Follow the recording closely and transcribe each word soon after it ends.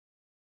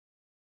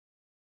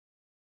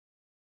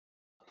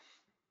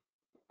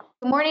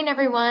Good morning,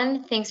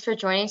 everyone. Thanks for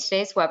joining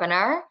today's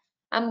webinar.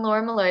 I'm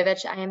Laura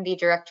Milojevic. I am the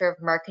Director of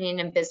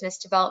Marketing and Business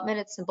Development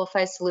at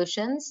Simplify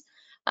Solutions.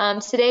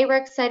 Today, we're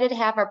excited to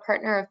have our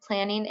partner of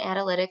planning,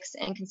 analytics,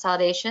 and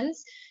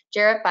consolidations,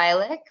 Jarrett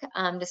Bialek,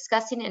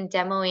 discussing and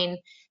demoing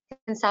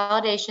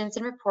consolidations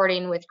and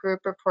reporting with group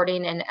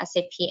reporting and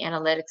SAP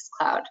Analytics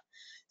Cloud.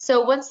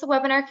 So once the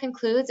webinar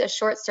concludes, a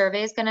short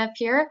survey is going to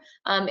appear.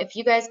 If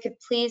you guys could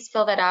please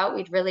fill that out,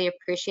 we'd really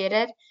appreciate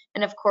it.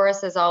 And of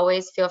course, as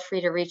always, feel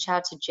free to reach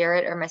out to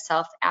Jarrett or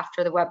myself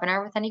after the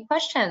webinar with any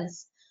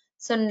questions.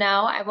 So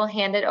now I will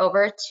hand it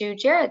over to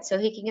Jarrett so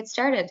he can get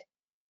started.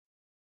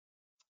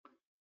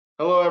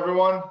 Hello,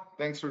 everyone.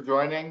 Thanks for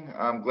joining.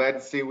 I'm glad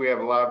to see we have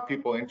a lot of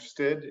people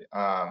interested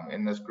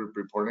in this group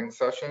reporting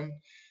session.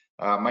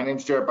 My name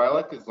is Jarrett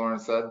Bialek, as Lauren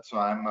said, so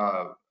I'm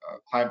a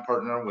client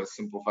partner with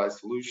Simplify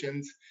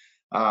Solutions.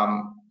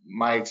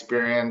 My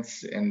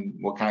experience, and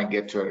we'll kind of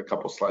get to it a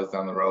couple slides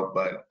down the road,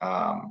 but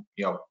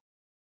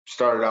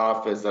started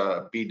off as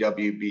a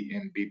BW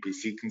and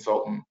BPC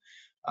consultant,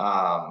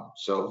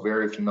 so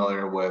very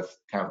familiar with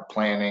kind of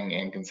planning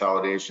and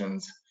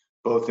consolidations,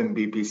 both in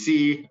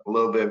BPC, a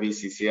little bit of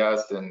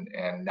ECCS,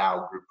 and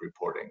now group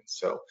reporting.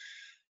 So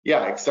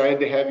yeah,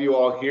 excited to have you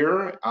all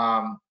here.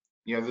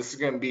 This is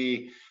going to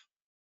be,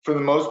 for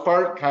the most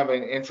part, kind of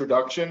an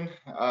introduction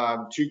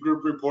to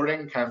group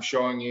reporting, kind of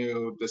showing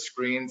you the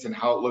screens and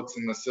how it looks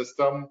in the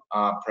system.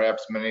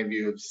 Perhaps many of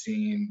you have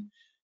seen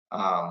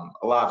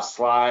a lot of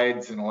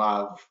slides and a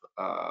lot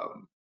of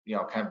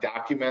kind of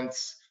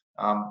documents.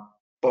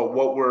 But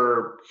what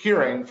we're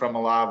hearing from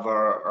a lot of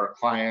our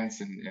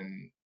clients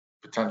and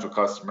potential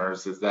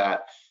customers is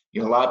that a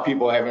lot of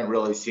people haven't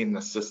really seen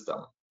the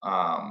system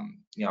kind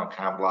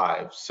of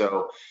live.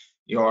 So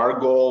our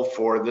goal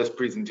for this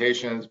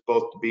presentation is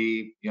both to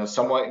be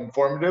somewhat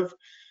informative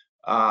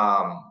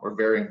or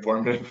very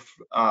informative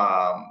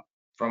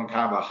from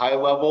kind of a high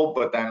level,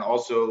 but then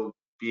also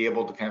be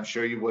able to kind of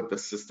show you what the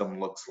system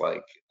looks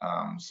like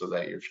so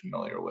that you're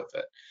familiar with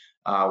it.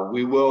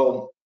 We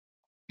will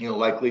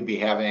likely be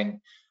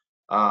having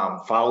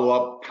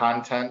follow-up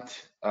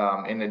content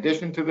in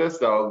addition to this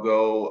that'll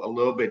go a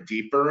little bit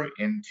deeper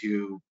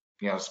into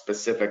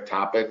specific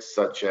topics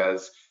such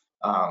as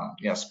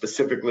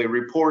specifically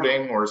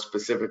reporting or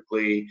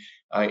specifically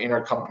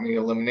intercompany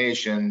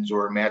eliminations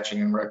or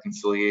matching and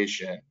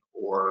reconciliation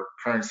or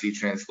currency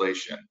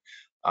translation,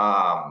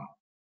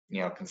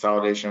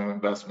 consolidation of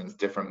investments,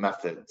 different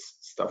methods,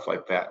 stuff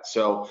like that.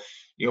 So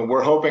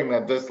we're hoping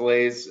that this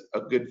lays a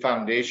good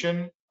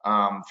foundation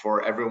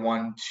for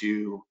everyone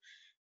to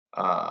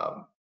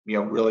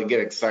really get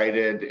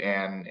excited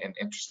and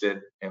interested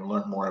and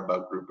learn more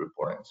about group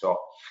reporting. So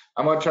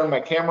I'm going to turn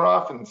my camera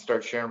off and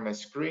start sharing my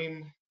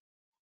screen.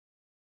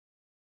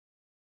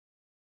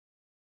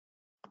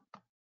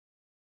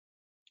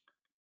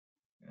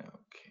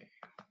 Okay.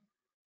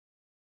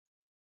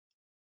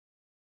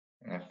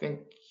 And I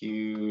think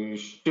you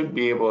should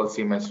be able to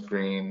see my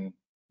screen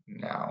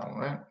now,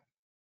 right?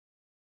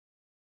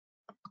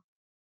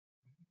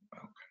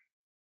 Okay.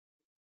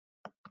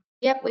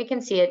 Yep, we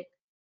can see it.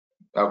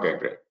 Okay,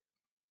 great.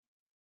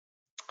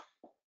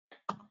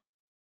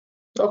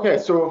 Okay,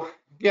 so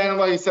again,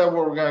 like you said,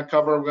 what we're going to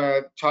cover, we're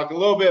going to talk a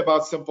little bit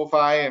about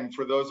Simplify. And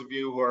for those of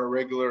you who are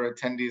regular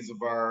attendees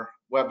of our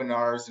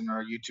webinars and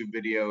our YouTube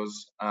videos,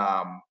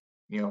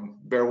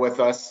 bear with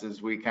us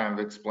as we kind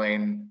of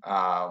explain,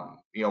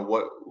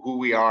 who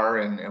we are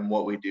and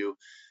what we do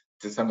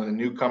to some of the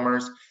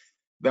newcomers.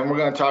 Then we're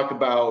going to talk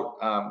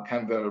about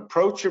kind of the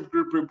approach of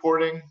group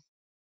reporting,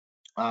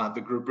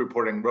 the group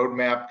reporting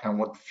roadmap, kind of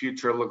what the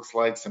future looks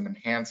like, some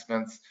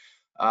enhancements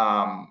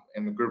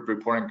in the group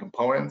reporting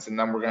components, and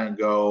then we're going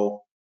to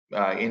go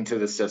into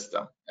the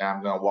system. And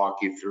I'm going to walk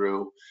you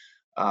through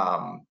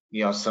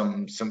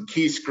some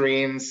key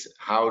screens,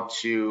 how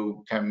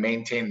to kind of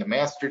maintain the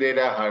master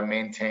data, how to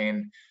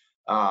maintain,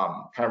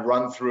 kind of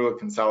run through a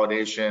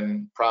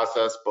consolidation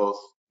process, both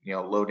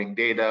loading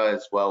data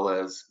as well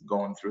as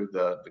going through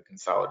the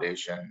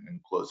consolidation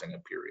and closing a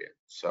period.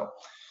 So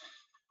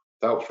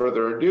without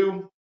further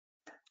ado,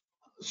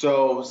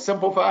 so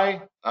Simplify,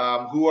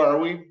 who are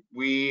we?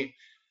 We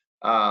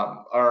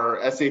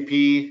are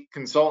SAP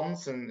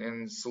consultants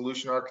and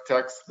solution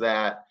architects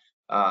that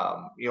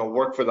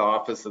work for the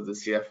office of the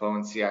CFO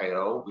and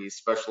CIO. We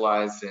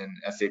specialize in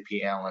SAP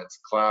Analytics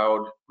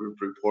Cloud,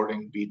 group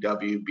reporting,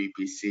 BW,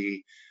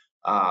 BPC.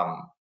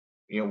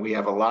 We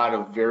have a lot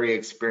of very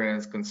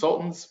experienced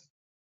consultants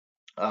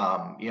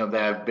that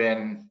have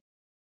been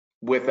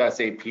with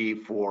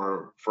SAP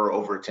for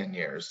over 10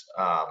 years,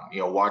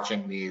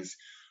 watching these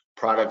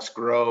products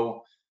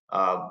grow,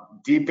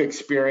 deep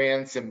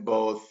experience in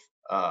both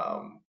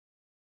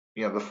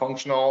the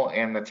functional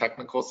and the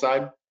technical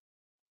side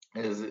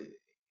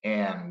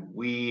and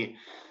we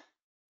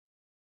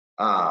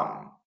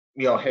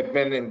have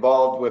been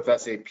involved with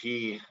SAP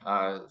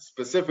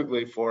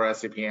specifically for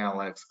SAP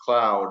Analytics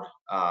Cloud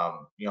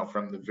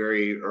from the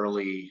very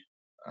early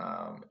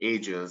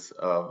ages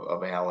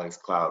of Analytics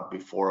Cloud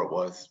before it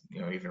was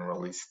even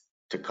released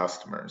to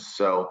customers.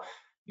 So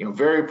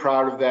very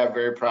proud of that,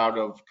 very proud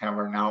of kind of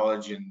our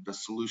knowledge and the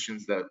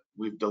solutions that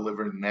we've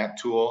delivered in that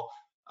tool.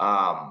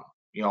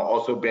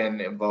 Also been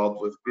involved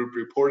with group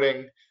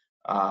reporting.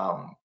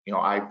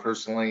 I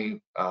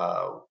personally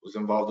was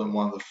involved in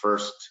one of the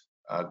first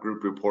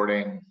group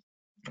reporting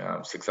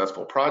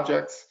successful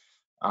projects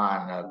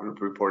on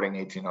group reporting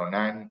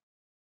 1809.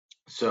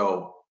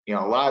 So, a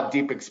lot of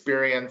deep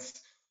experience,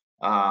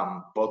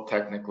 both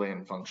technically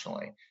and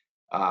functionally.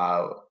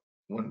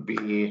 Wouldn't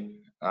be,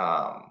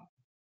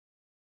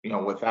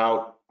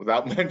 without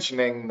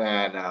mentioning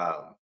that,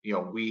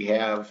 we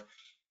have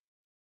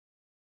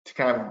to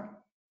kind of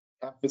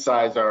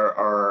emphasize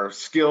our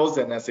skills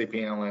in SAP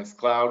Analytics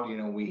Cloud.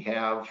 We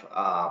have,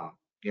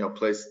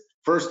 placed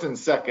first and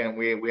second.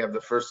 We have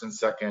the first and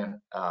second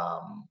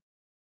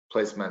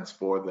placements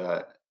for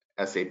the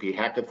SAP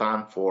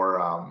Hackathon for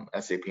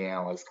SAP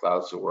Analytics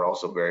Cloud. So we're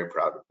also very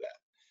proud of that.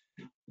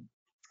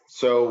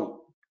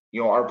 So,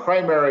 our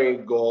primary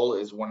goal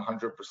is 100%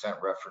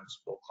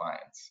 referenceable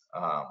clients.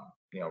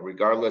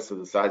 Regardless of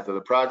the size of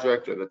the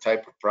project or the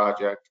type of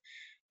project,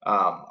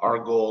 our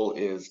goal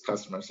is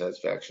customer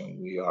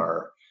satisfaction. We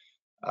are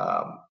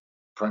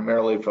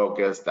primarily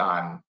focused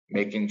on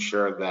making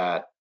sure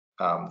that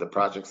the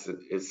project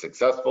is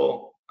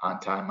successful, on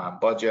time, on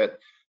budget,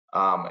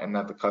 and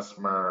that the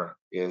customer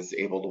is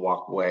able to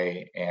walk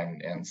away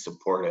and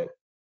support it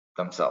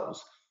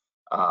themselves.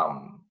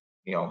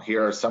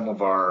 Here are some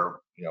of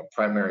our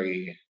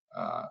primary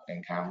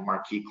and kind of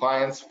marquee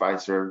clients: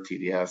 Pfizer,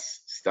 TDS,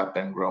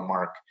 Steppen,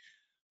 Growmark,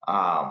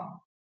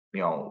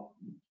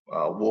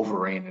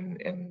 Wolverine,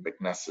 and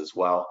McNess as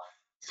well.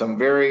 Some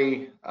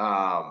very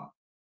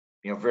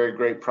very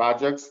great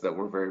projects that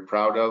we're very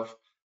proud of.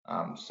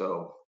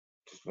 So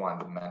just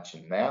wanted to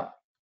mention that.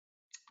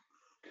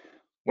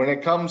 When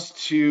it comes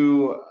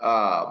to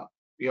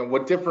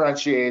what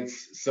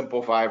differentiates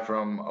Simplify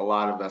from a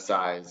lot of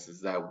SIs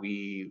is that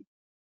we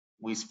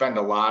spend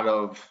a lot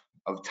of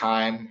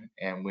time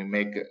and we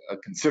make a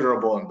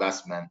considerable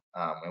investment,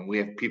 and we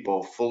have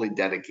people fully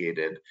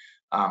dedicated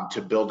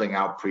to building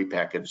out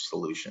prepackaged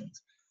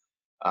solutions.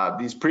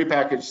 These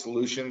prepackaged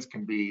solutions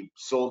can be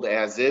sold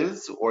as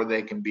is, or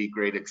they can be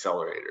great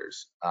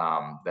accelerators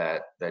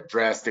that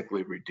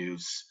drastically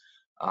reduce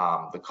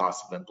the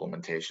cost of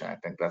implementation. I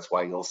think that's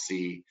why you'll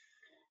see,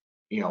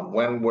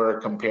 when we're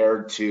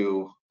compared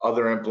to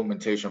other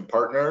implementation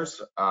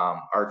partners,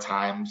 our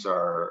times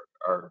are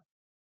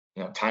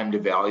time to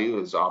value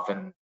is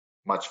often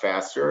much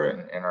faster,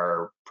 and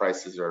our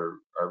prices are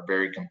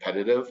very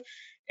competitive.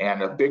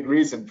 And a big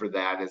reason for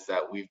that is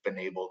that we've been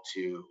able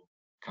to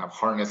kind of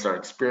harness our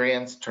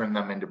experience, turn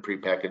them into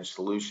prepackaged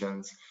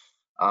solutions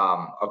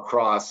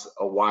across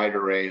a wide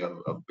array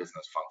of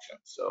business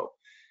functions. So,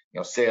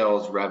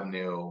 sales,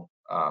 revenue,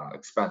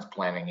 expense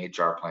planning,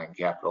 HR planning,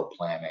 capital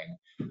planning.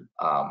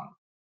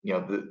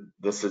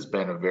 This has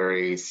been a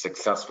very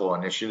successful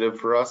initiative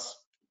for us,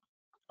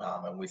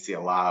 and we see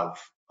a lot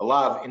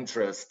of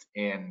interest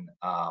in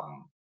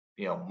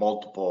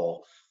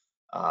multiple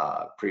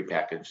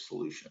prepackaged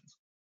solutions.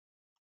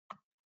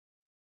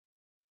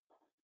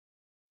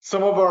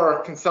 Some of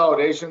our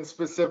consolidation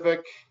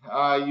specific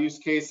use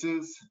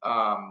cases.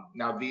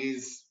 Now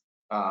these,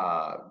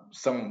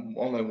 some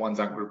only ones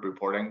on group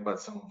reporting, but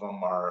some of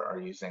them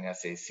are using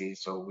SAC.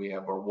 So we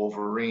have our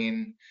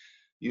Wolverine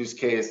use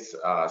case,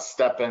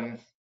 Steppen,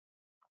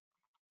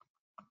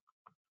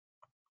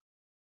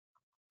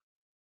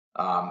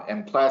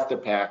 and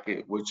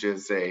Plastipack, which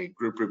is a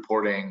group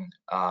reporting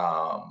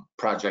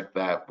project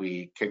that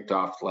we kicked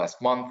off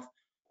last month.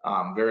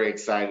 Very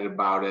excited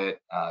about it.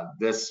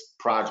 This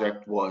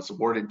project was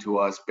awarded to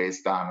us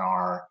based on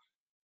our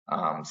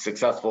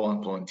successful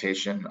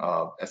implementation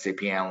of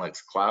SAP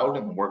Analytics Cloud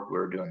and the work we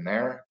were doing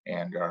there,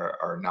 and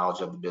our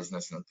knowledge of the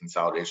business and the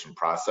consolidation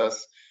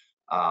process.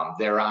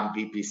 They're on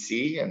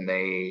BPC, and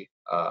they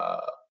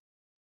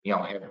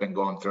have been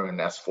going through an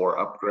S4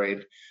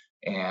 upgrade,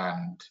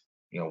 and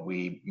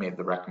we made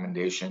the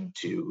recommendation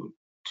to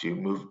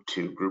move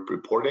to group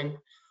reporting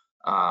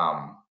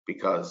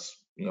because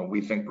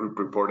we think group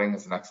reporting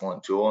is an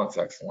excellent tool and it's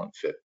an excellent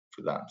fit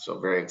for them. So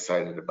very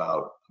excited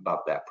about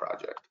that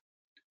project.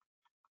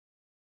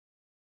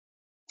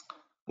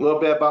 A little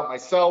bit about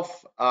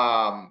myself.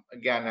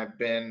 Again, I've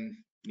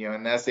been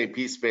in the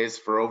SAP space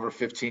for over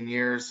 15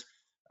 years.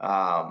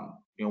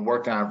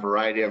 Worked on a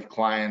variety of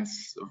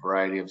clients, a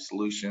variety of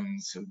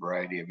solutions, a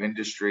variety of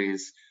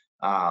industries.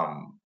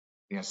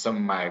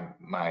 Some of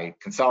my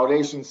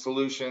consolidation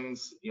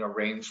solutions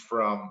range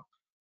from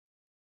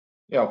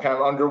kind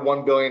of under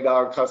 $1 billion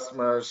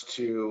customers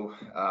to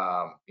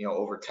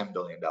over $10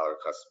 billion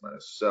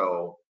customers.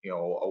 So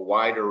a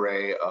wide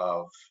array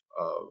of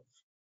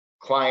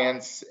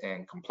clients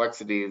and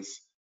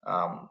complexities,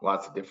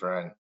 lots of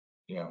different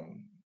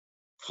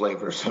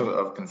flavors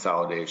of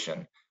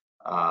consolidation.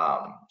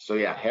 So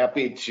yeah,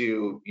 happy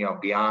to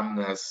be on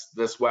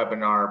this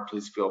webinar.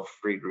 Please feel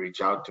free to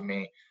reach out to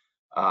me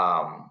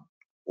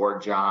or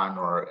John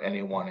or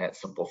anyone at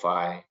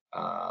Simplify.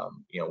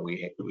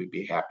 We'd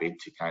be happy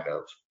to kind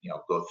of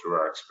go through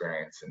our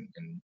experience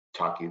and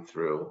talk you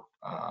through,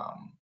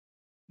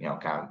 kind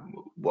of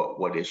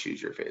what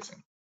issues you're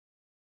facing.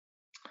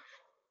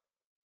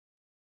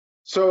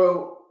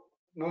 So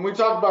when we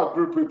talk about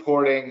group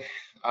reporting,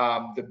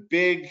 the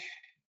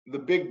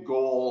big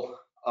goal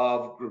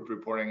of group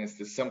reporting is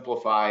to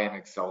simplify and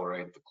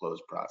accelerate the close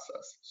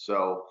process.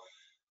 So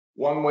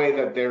one way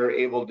that they're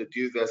able to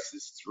do this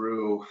is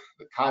through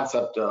the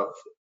concept of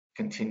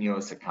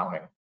continuous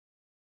accounting.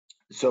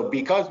 So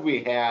because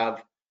we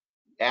have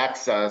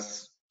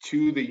access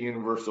to the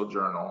Universal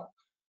Journal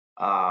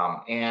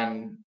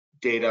and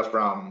data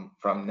from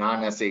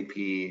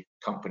non-SAP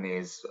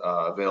companies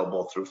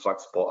available through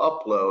flexible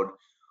upload,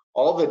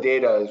 all the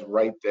data is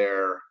right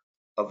there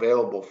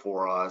available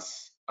for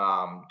us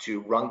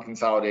to run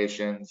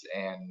consolidations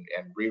and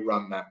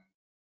rerun them,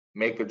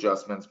 make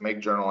adjustments,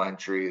 make journal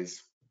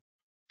entries,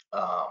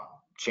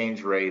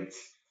 change rates,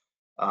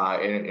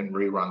 and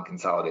rerun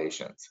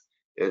consolidations.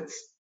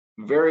 It's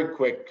very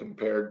quick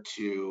compared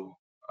to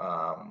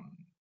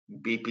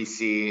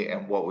BPC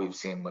and what we've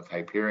seen with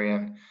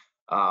Hyperion.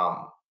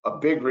 A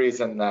big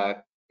reason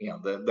that,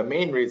 the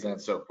main reason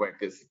it's so quick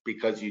is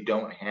because you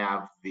don't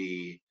have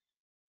the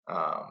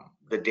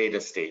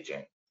data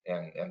staging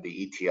and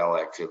the ETL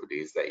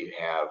activities that you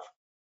have,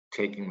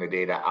 taking the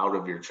data out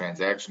of your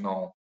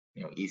transactional,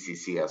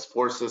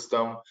 ECCS4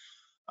 system,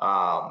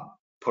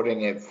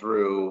 putting it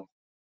through,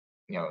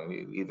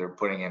 either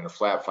putting in the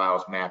flat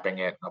files, mapping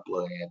it, and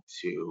uploading it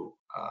to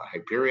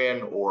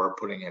Hyperion, or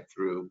putting it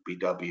through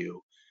BW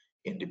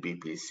into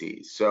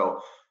BPC.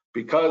 So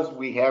because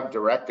we have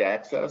direct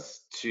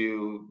access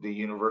to the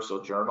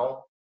Universal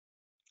Journal,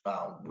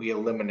 we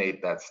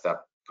eliminate that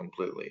step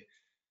completely.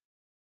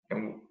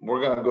 And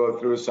we're going to go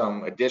through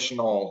some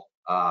additional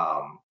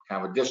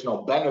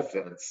additional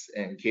benefits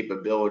and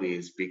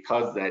capabilities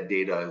because that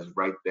data is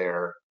right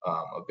there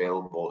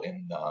available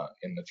in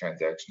the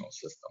transactional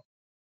system.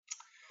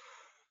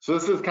 So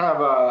this is kind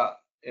of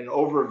an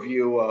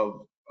overview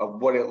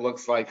of what it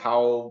looks like,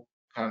 how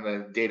kind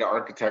of the data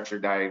architecture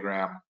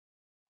diagram,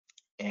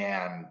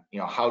 and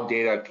how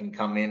data can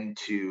come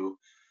into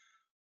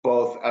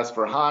both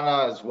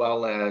S/4HANA as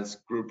well as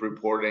group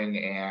reporting,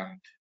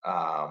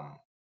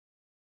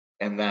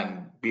 and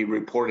then be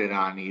reported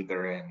on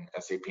either in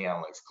SAP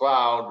Analytics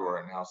Cloud or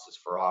Analysis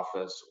for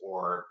Office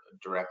or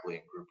directly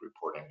in group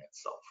reporting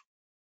itself.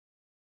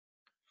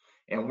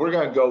 And we're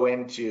going to go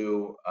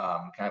into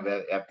kind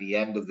of at the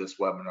end of this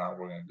webinar,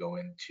 we're going to go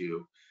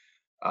into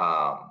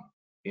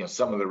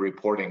some of the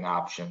reporting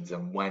options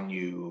and when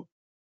you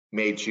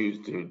may choose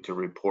to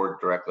report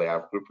directly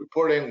out of group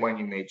reporting, when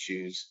you may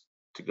choose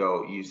to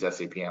go use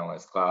SAP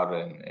Analytics Cloud,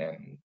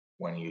 and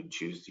when you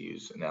choose to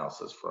use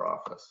Analysis for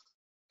Office.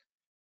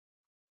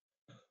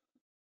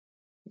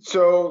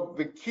 So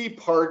the key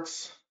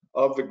parts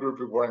of the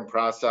group reporting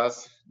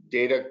process: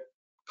 data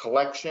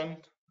collection,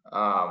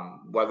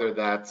 whether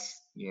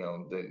that's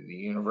the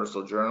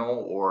Universal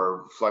Journal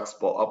or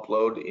flexible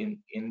upload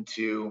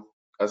into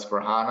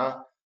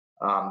S/4HANA,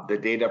 the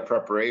data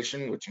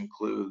preparation, which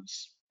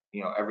includes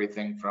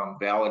everything from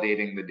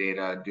validating the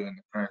data, doing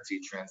the currency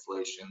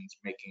translations,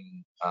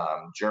 making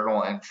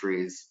journal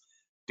entries,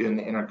 doing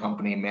the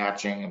intercompany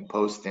matching and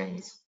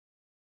postings,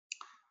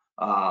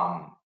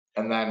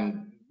 and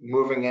then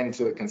moving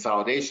into the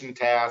consolidation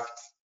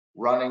tasks,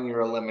 running your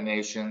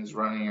eliminations,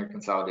 running your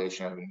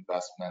consolidation of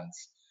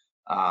investments.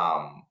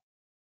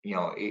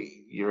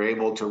 You're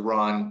able to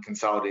run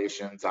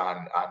consolidations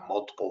on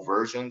multiple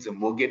versions,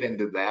 and we'll get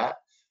into that.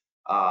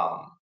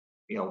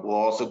 We'll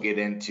also get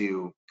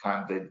into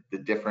kind of the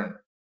different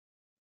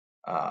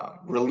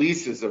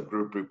releases of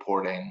group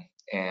reporting,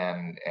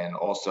 and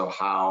also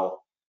how,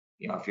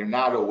 if you're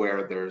not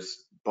aware,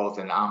 there's both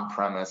an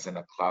on-premise and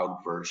a cloud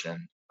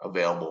version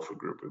available for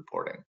group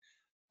reporting.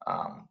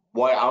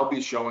 What I'll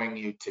be showing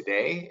you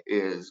today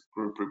is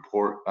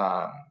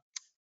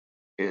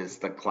is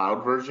the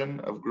cloud version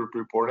of group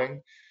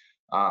reporting,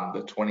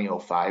 the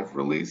 2005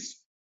 release.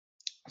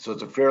 So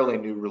it's a fairly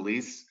new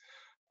release,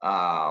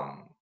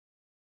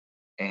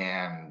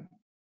 and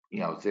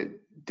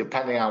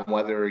depending on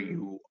whether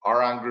you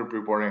are on group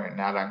reporting or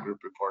not on group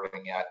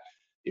reporting yet,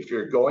 if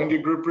you're going to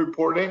group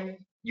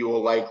reporting, you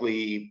will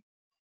likely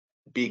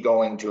be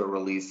going to a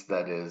release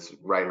that is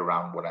right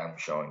around what I'm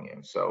showing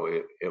you. So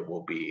it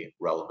will be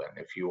relevant.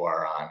 If you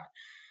are on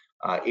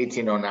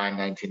 1809,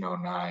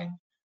 1909,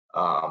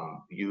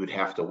 you would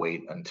have to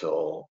wait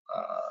until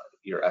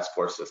your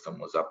S4 system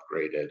was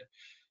upgraded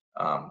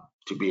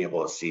to be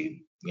able to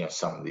see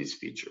some of these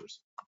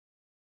features.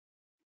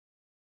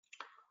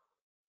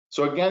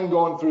 So again,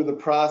 going through the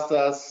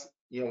process,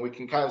 we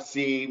can kind of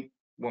see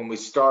when we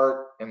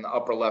start in the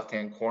upper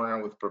left-hand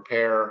corner with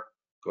prepare,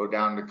 go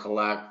down to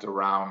collect,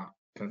 around,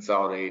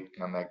 consolidate,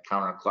 kind of that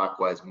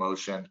counterclockwise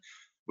motion.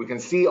 We can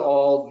see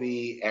all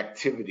the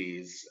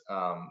activities,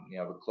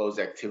 the close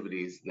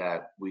activities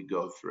that we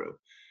go through.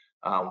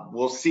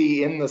 We'll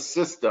see in the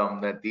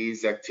system that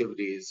these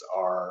activities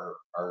are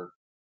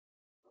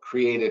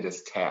created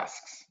as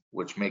tasks,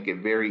 which make it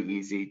very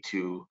easy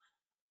to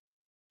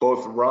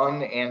both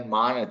run and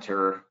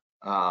monitor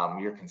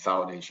your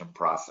consolidation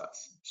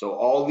process. So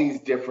all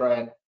these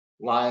different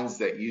lines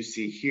that you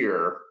see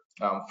here,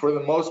 for the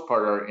most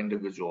part, are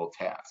individual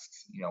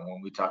tasks. You know,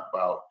 when we talk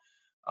about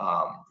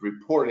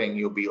reporting,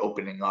 you'll be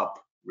opening up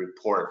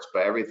reports,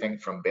 but everything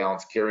from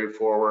balance carry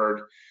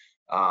forward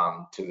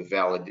to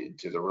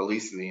the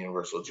release of the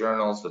universal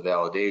journals, the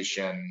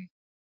validation,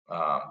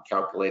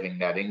 calculating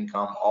net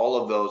income,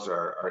 all of those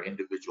are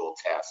individual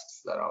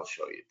tasks that I'll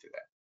show you today.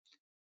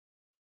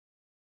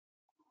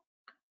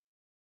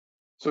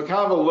 So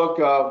kind of a look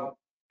of,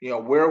 you know,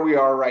 where we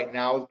are right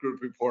now with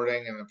group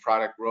reporting and the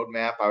product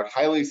roadmap. I would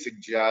highly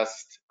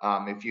suggest,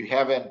 if you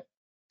haven't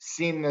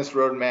seen this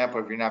roadmap,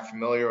 or if you're not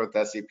familiar with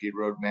SAP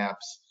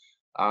roadmaps,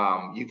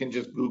 you can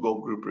just Google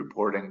group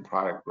reporting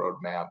product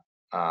roadmap,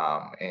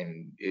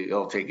 and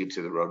it'll take you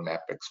to the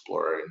roadmap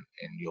explorer,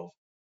 and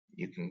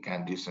you can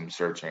kind of do some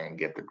searching and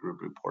get the group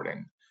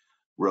reporting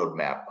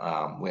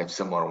roadmap. We have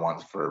similar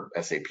ones for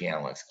SAP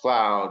Analytics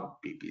Cloud,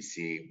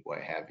 BPC,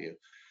 what have you.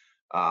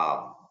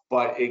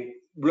 But it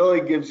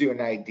really gives you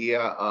an idea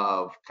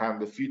of kind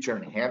of the future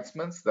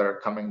enhancements that are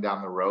coming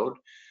down the road.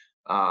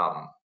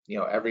 You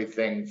know,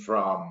 everything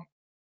from,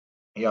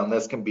 you know, and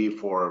this can be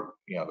for,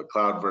 you know, the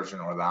cloud version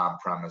or the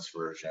on-premise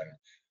version.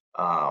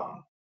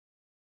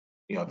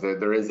 You know,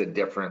 there is a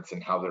difference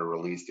in how they're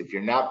released. If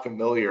you're not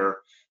familiar,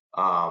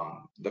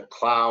 the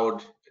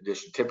cloud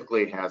edition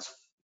typically has,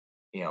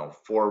 you know,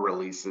 4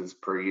 releases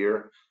per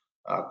year,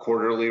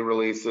 quarterly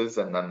releases,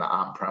 and then the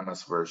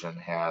on-premise version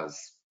has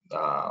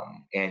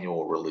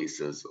annual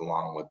releases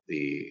along with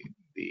the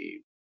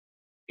you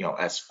know,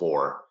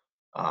 S4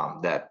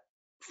 that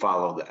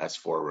follow the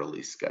S4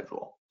 release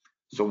schedule.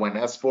 So when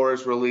S4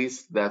 is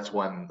released, that's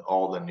when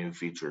all the new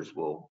features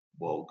will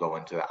go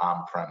into the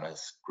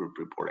on-premise group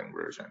reporting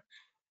version,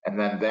 and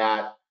then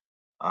that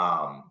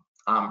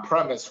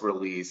on-premise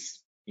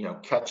release, you know,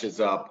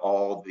 catches up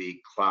all the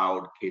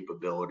cloud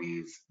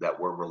capabilities that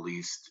were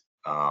released,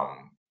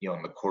 you know,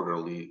 in the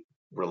quarterly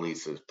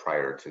releases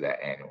prior to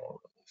that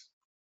annual release.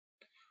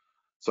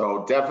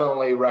 So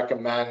definitely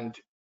recommend,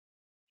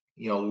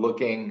 you know,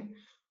 looking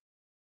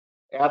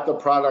at the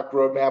product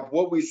roadmap.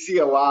 What we see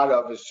a lot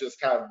of is just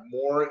kind of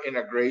more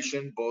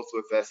integration, both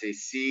with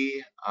SAC,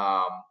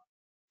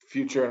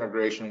 future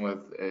integration with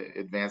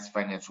advanced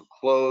financial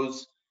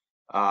close,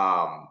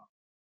 kind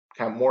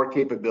of more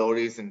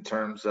capabilities in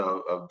terms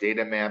of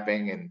data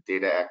mapping and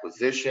data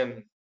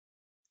acquisition,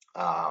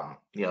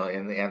 you know,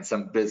 and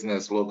some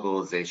business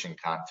localization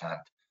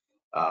content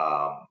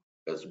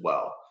as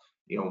well.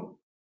 You know,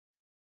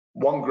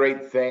 one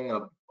great thing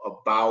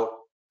about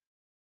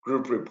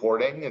group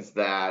reporting is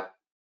that,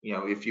 you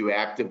know, if you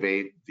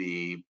activate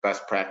the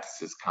best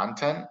practices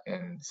content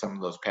in some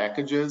of those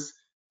packages,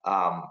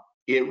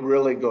 it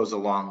really goes a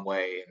long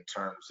way in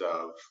terms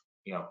of,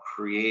 you know,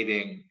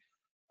 creating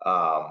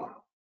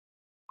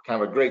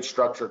kind of a great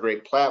structure,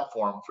 great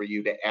platform for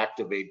you to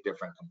activate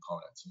different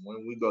components. And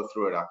when we go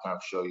through it, I'll kind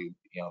of show you,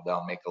 you know,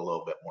 they'll make a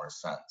little bit more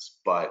sense.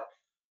 But,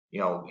 you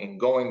know, in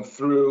going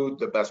through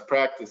the best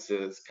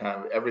practices, kind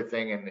of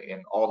everything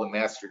in all the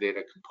master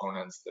data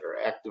components that are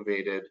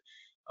activated,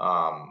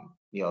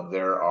 you know,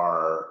 there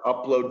are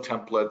upload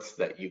templates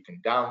that you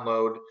can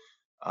download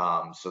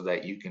so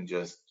that you can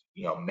just,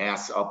 you know,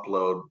 mass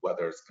upload,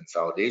 whether it's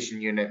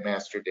consolidation unit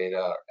master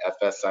data, or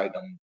FS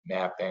item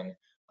mapping,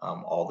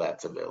 all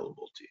that's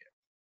available to you.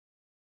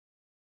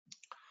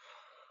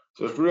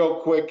 So it's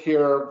real quick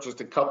here,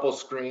 just a couple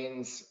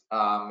screens.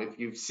 If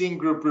you've seen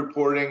group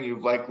reporting,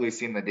 you've likely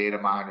seen the data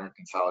monitor,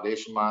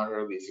 consolidation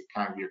monitor. These are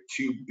kind of your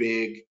 2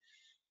 big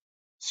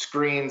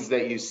screens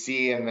that you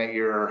see and that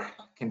you're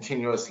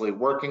continuously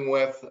working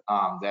with.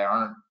 That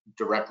aren't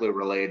directly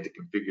related to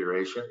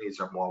configuration. These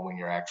are more when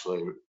you're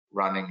actually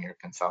running your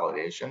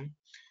consolidation.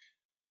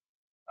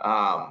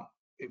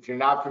 If you're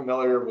not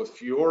familiar with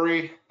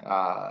Fiori,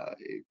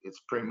 it's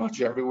pretty much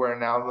everywhere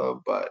now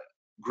though, but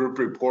group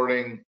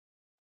reporting,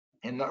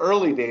 in the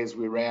early days,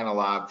 we ran a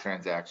lot of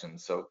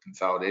transactions. So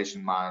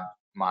consolidation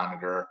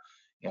monitor,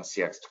 you know,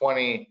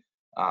 CX20,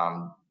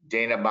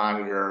 data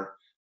monitor,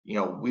 you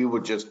know, we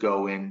would just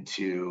go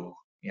into,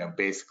 you know,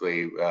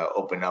 basically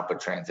open up a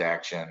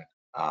transaction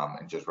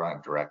and just run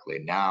it directly.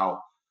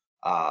 Now,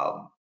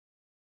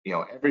 you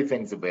know,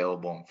 everything's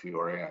available in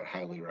Fiori. I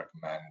highly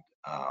recommend,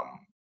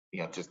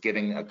 you know, just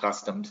getting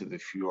accustomed to the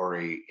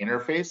Fiori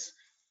interface.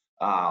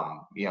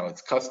 You know,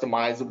 it's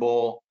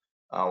customizable.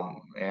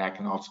 And I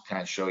can also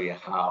kind of show you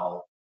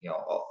how, you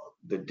know,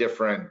 the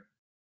different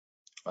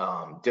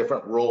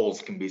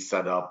roles can be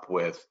set up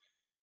with,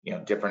 you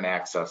know, different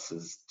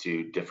accesses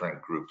to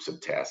different groups of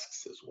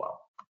tasks as well.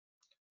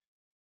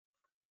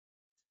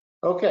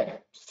 Okay,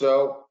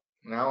 so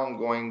now I'm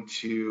going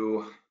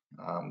to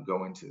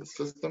go into the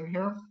system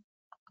here.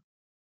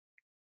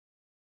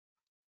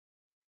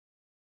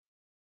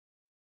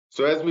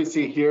 So as we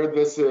see here,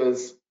 this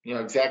is, you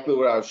know, exactly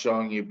what I was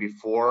showing you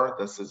before.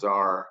 This is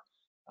our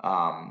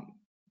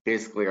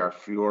basically our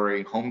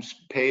Fiori home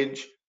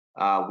page.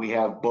 We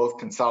have both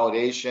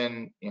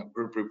consolidation, you know,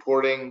 group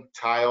reporting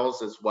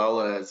tiles as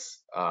well as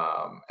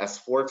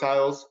S4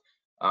 tiles.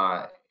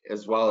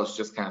 as well as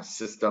just kind of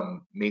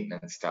system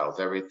maintenance styles,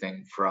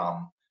 everything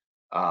from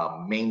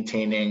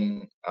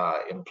maintaining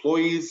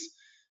employees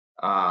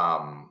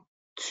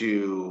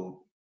to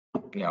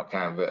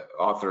kind of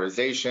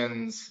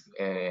authorizations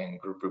and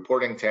group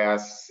reporting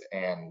tasks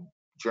and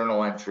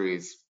journal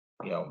entries.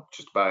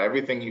 Just about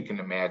everything you can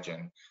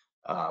imagine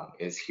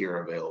is here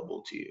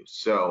available to you.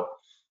 So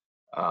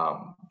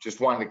just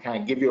wanted to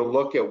kind of give you a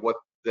look at what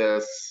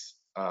this,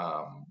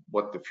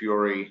 what the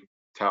Fiori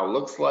tile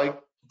looks like.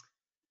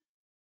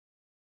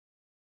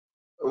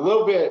 A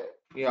little bit,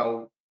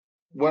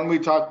 when we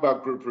talk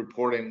about group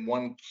reporting,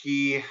 one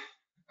key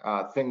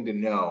thing to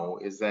know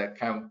is that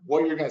kind of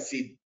what you're going to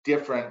see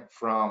different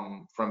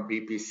from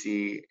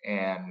BPC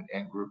and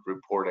group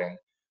reporting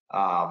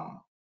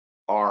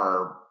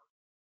are,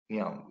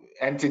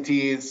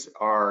 entities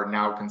are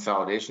now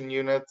consolidation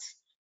units.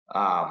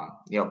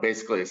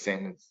 Basically the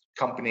same as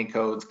company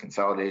codes,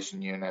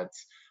 consolidation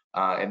units,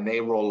 and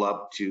they roll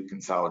up to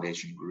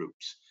consolidation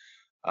groups.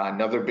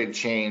 Another big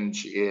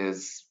change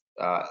is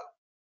a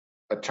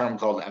term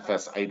called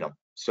FS item.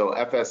 So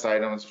FS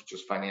items, which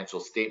is financial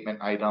statement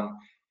item,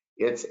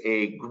 it's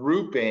a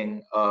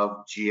grouping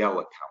of GL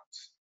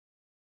accounts.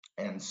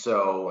 And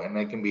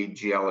they can be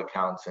GL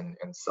accounts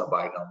and sub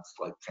items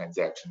like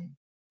transaction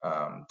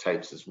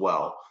types as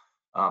well.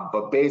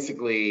 But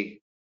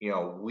basically,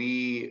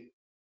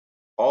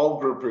 all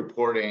group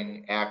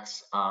reporting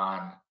acts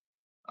on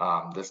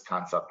this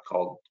concept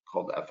called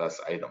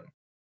FS item.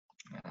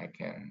 I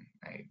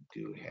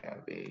do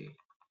have a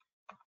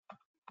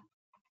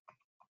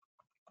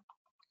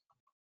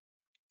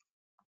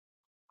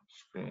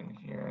screen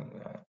here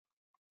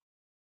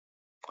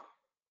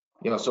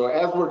that, so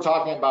as we're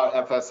talking about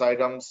FS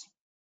items,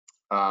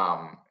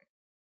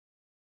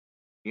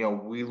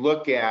 we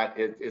look at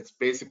it, it's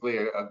basically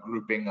a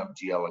grouping of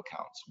GL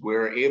accounts.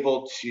 We're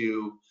able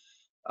to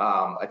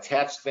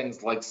attach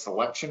things like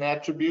selection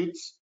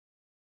attributes,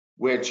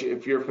 which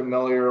if you're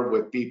familiar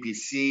with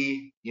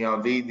BPC,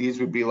 these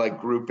would be like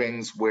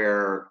groupings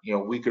where,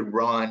 we could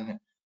run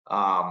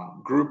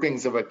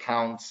groupings of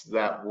accounts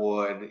that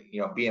would,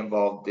 be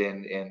involved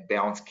in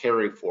balance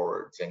carry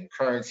forwards and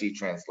currency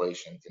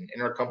translations and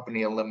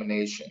intercompany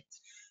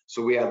eliminations.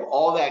 So we have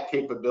all that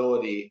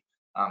capability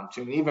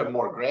to an even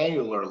more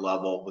granular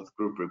level with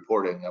group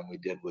reporting than we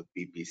did with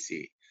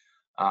BPC.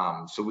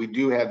 So we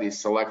do have these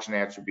selection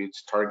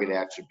attributes, target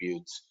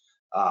attributes,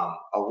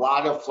 a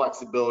lot of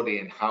flexibility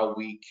in how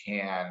we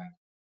can,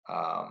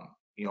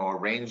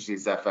 arrange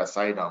these FS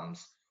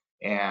items.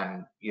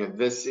 And,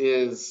 this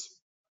is,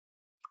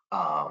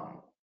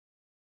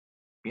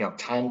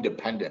 time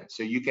dependent.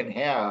 So you can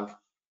have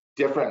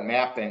different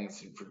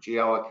mappings for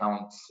GL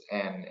accounts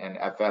and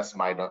FS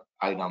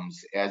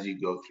items as you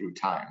go through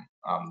time.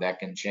 That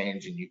can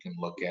change, and you can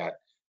look at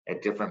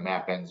different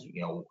mappings,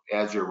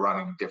 as you're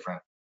running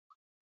different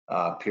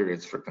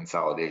periods for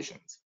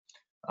consolidations.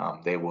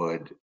 They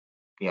would,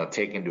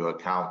 take into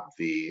account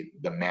the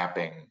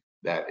mapping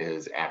that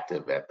is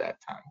active at that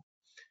time.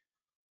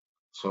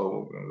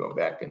 So we're gonna go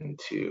back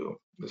into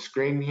the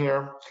screen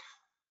here.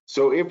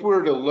 So if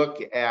we're to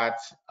look at,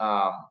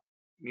 a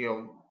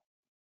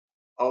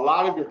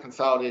lot of your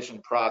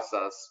consolidation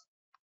process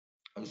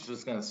is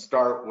just going to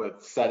start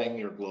with setting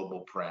your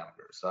global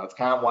parameters. So that's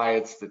kind of why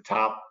it's the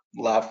top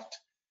left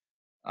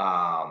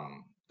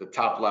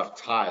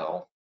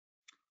tile,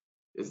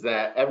 is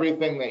that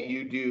everything that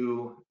you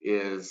do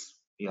is,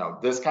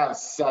 this kind of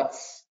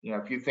sets,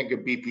 if you think of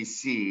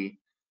BPC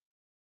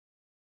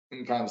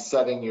and kind of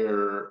setting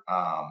your,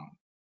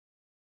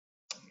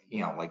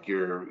 like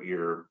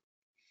your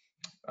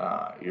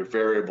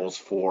variables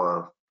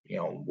for,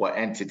 what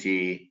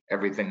entity,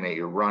 everything that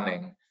you're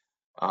running,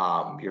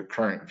 your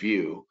current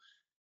view.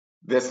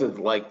 This is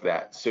like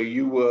that. So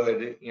you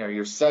would,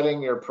 you're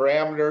setting your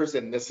parameters,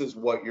 and this is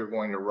what you're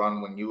going to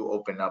run when you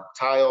open up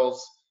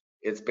tiles.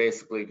 It's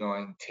basically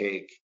going to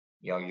take,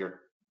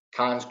 your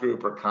cons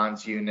group or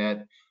cons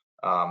unit,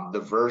 the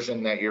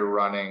version that you're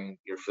running,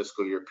 your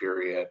fiscal year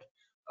period,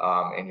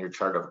 and your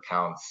chart of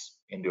accounts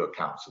into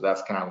account. So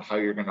that's kind of how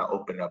you're going to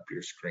open up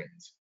your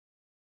screens.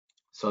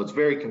 So it's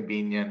very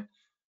convenient,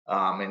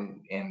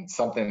 and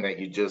something that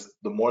you just,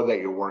 the more that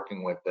you're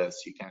working with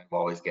this, you kind of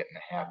always get in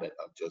the habit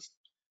of just,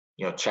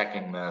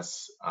 checking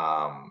this,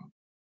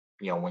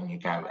 when you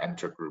kind of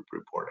enter group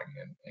reporting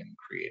and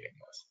creating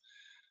this.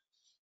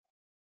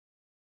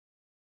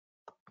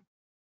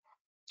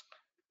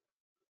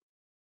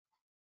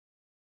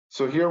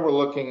 So here we're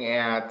looking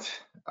at,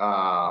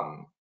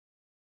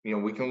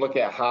 we can look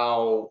at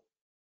how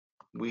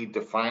we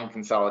define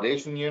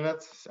consolidation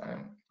units.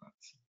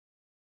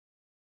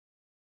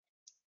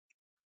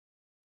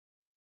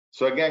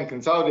 So again,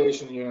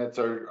 consolidation units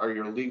are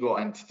your legal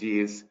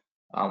entities.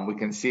 We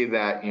can see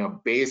that,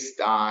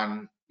 based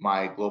on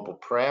my global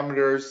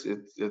parameters,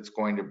 it's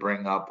going to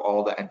bring up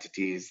all the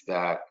entities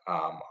that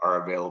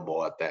are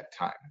available at that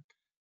time.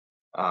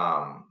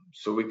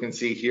 So we can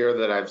see here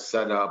that I've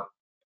set up,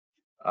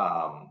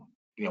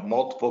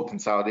 multiple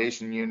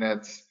consolidation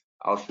units.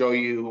 I'll show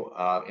you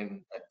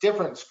in a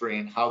different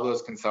screen how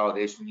those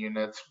consolidation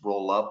units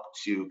roll up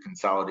to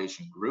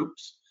consolidation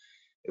groups.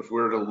 If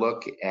we were to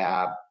look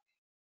at,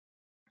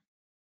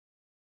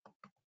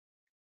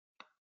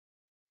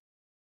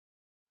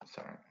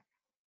 sorry,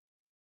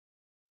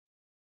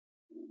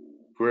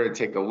 if we were to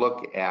take a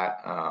look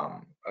at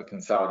a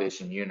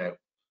consolidation unit,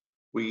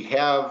 we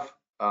have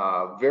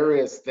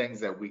various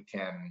things that we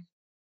can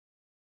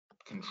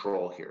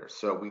control here.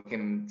 So we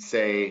can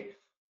say,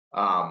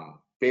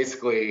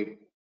 basically,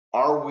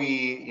 are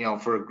we,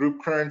 for a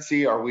group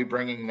currency, are we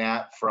bringing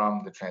that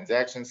from the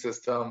transaction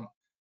system?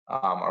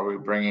 Are we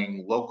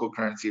bringing local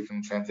currency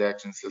from the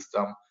transaction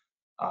system?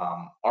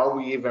 Are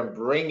we even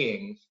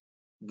bringing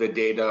the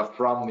data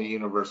from the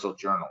universal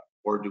journal?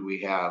 Or do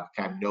we have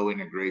kind of no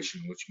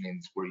integration, which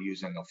means we're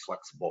using a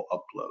flexible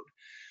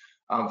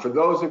upload? For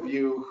those of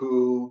you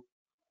who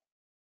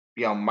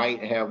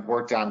might have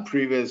worked on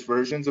previous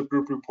versions of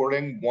group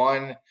reporting,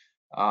 one,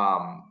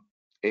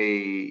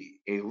 a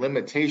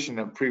limitation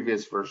of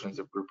previous versions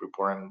of group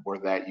reporting were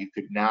that you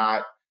could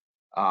not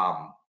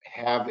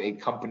have a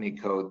company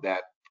code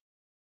that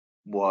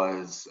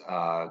was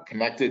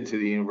connected to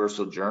the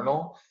universal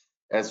journal,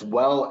 as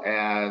well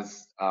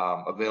as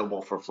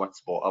available for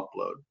flexible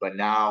upload. But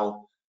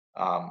now,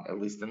 at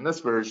least in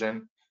this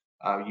version,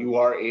 you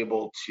are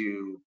able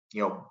to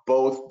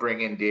both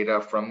bring in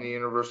data from the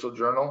universal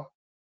journal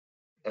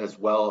as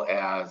well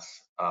as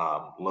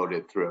load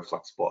it through a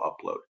flexible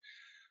upload.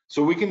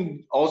 So we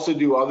can also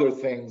do other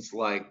things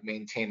like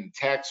maintain the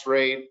tax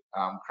rate,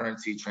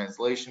 currency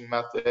translation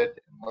method.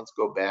 And let's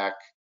go back.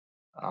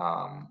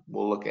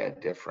 We'll look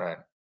at different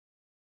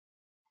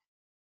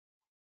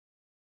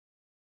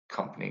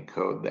company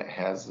code that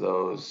has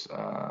those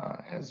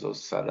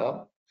set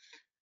up.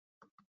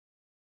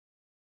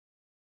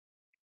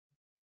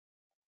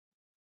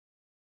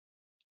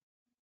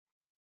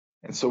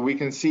 And so we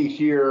can see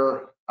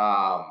here,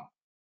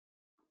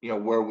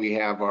 where we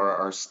have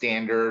our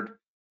standard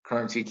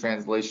currency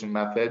translation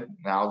method.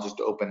 Now I'll just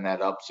open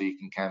that up so you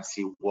can kind of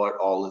see what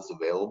all is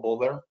available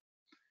there.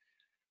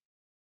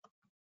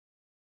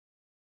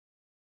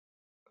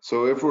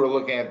 So if we're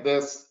looking at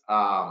this,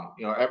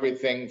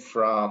 everything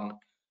from,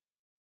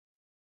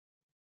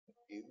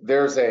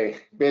 there's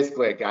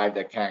basically a guide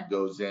that kind of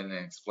goes in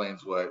and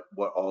explains what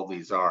all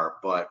these are.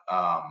 But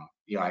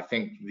I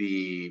think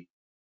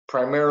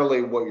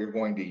primarily what you're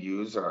going to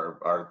use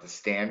are the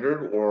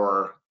standard,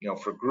 or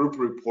for group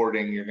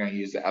reporting, you're going to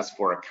use the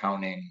S4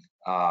 accounting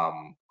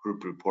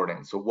group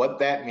reporting. So what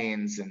that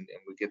means, and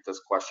we get this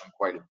question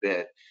quite a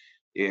bit,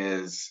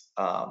 is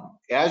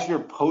as you're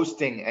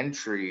posting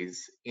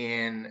entries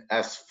in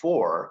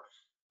S4,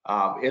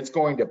 it's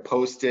going to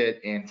post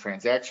it in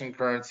transaction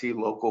currency,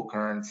 local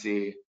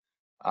currency,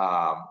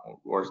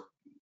 or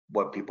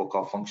what people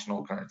call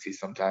functional currency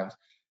sometimes,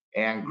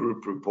 and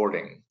group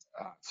reporting,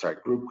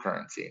 group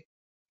currency.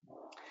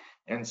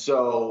 And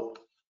so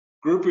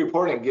group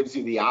reporting gives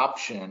you the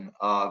option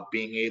of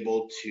being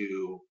able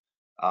to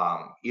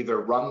either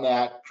run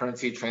that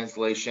currency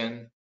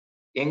translation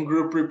in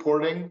group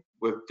reporting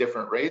with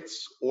different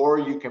rates, or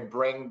you can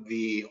bring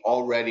the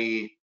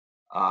already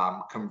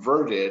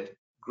converted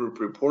group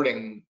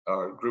reporting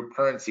or group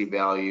currency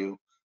value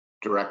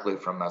directly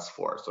from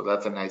S4. So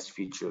that's a nice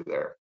feature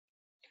there.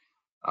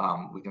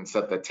 We can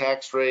set the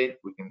tax rate.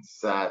 We can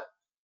set,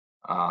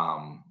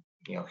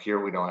 here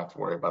we don't have to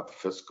worry about the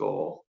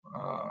fiscal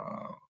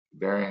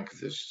variant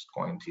because it's just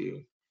going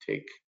to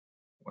take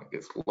when it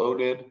gets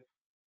loaded.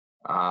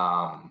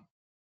 But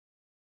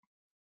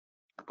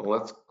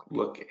let's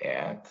look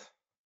at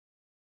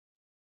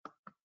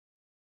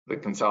the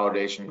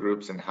consolidation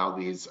groups and how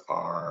these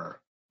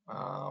are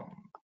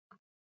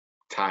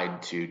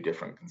tied to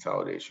different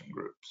consolidation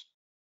groups.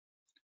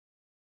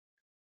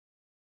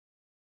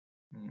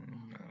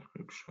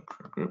 Group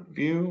structure, group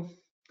view.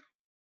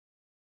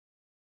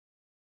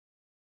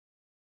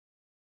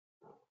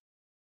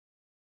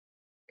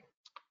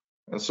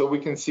 And so we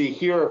can see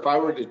here, if I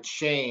were to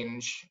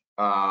change,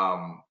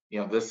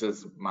 this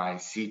is my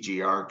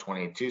CGR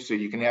 22, so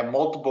you can have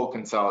multiple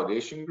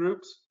consolidation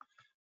groups.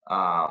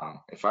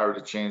 If I were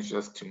to change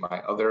this to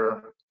my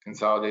other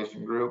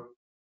consolidation group,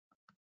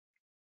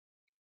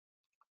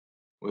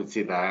 we'd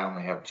see that I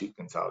only have 2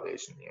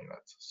 consolidation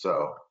units.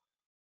 So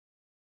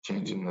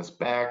changing this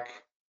back,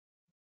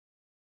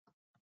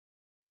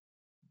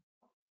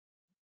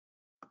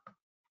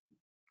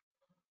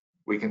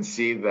 we can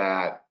see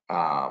that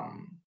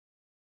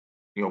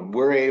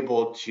we're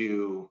able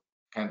to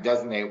kind of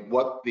designate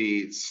what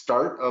the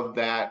start of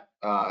that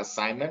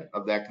assignment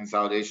of that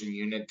consolidation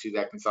unit to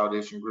that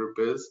consolidation group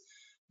is,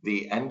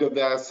 the end of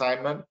that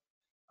assignment.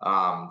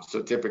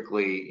 So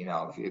typically,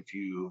 if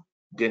you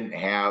didn't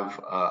have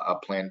a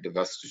planned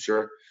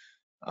divestiture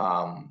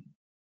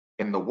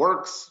in the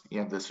works,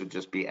 this would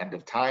just be end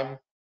of time.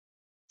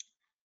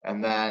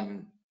 And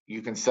then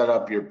you can set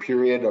up your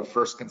period of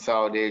first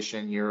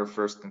consolidation, year of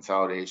first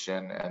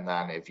consolidation, and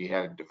then if you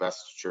had a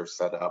divestiture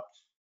set up,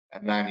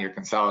 and then your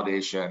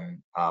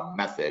consolidation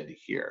method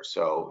here.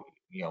 So,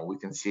 we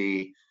can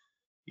see,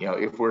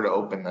 if we're to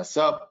open this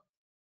up,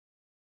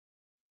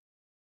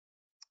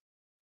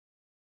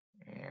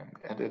 and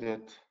edit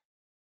it.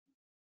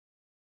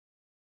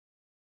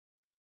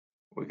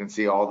 We can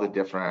see all the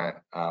different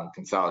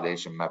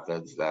consolidation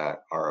methods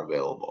that are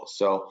available.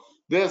 So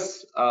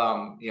this,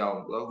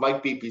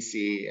 like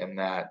BPC, in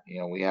that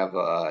we have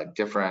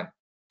different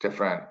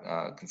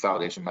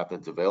consolidation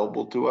methods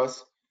available to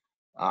us.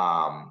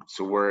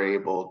 So we're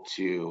able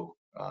to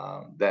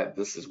that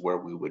this is where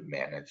we would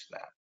manage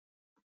that.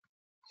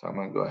 So I'm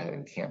going to go ahead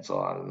and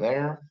cancel out of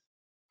there.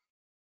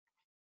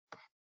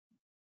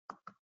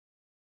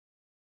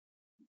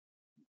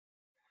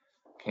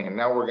 Okay, and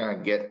now we're going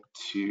to get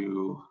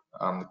to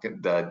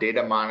the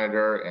data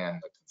monitor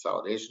and the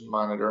consolidation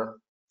monitor.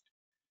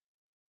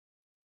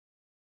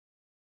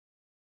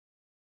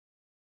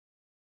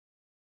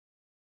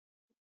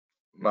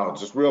 Well,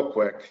 just real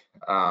quick.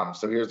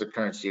 So here's the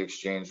currency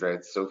exchange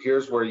rates. So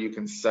here's where you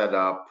can set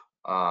up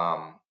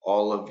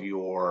all of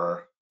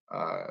your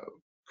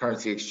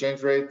currency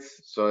exchange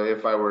rates. So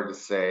if I were to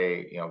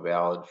say,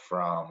 valid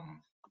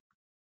from,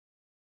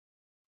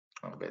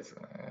 well,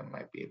 basically, I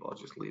might be able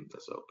to just leave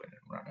this open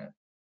and run it,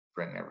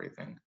 bring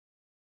everything.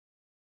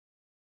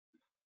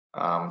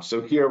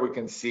 So here we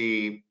can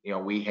see,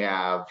 we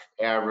have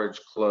average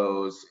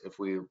close. If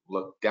we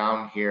look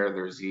down here,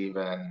 there's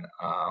even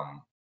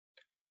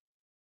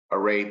a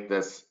rate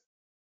that's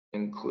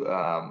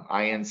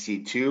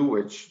INC2,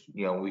 which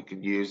we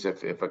could use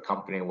if a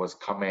company was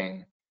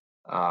coming,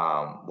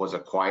 was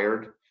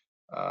acquired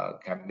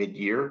kind of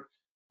mid-year.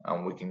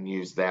 We can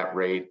use that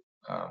rate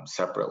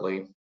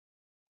separately.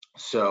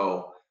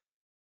 So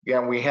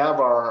again, we have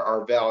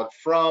our valid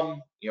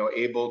from,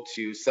 able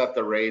to set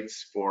the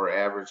rates for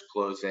average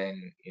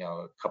closing,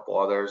 a couple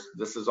others.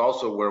 This is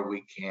also where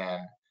we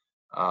can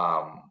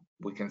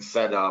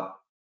set up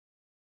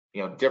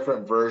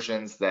different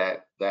versions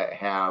that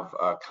have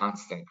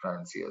constant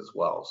currency as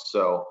well.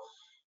 So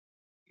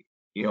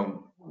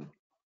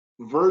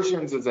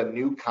versions is a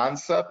new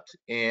concept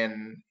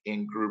in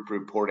group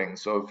reporting.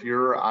 So if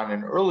you're on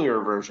an earlier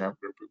version of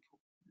group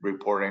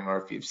reporting,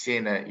 or if you've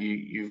seen it,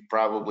 you've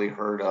probably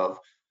heard of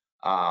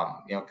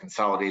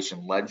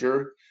consolidation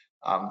ledger.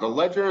 The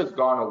ledger has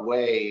gone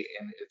away,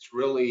 and it's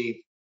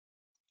really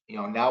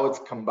now it's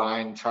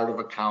combined chart of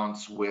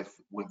accounts with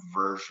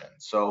version.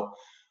 So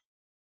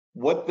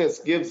what this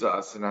gives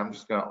us, and I'm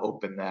just going to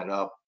open that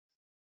up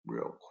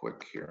real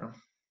quick here.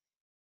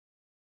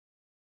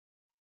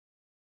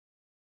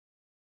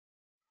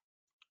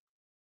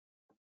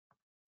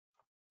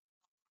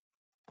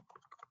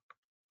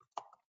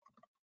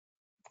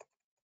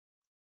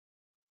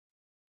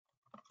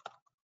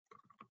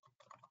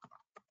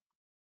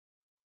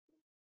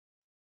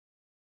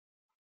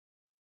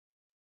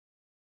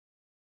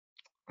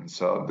 And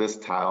so this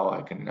tile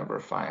I can never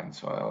find,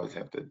 so I always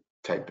have to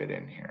type it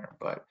in here.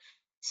 But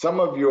some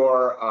of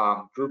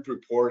your group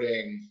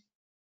reporting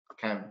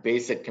kind of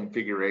basic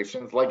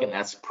configurations, like an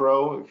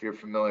S-Pro, if you're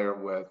familiar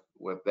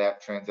with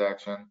that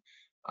transaction,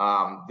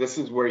 this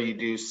is where you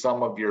do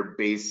some of your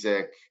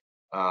basic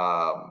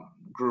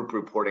group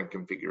reporting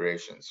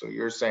configurations. So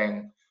you're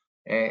saying,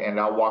 and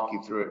I'll walk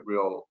you through it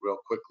real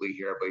quickly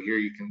here, but here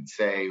you can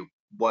say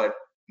what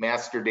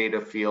master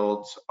data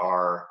fields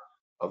are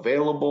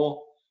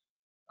available.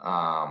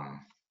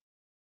 I'm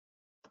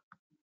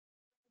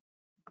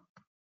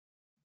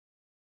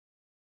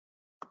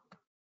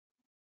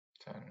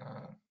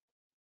not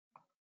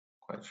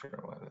quite sure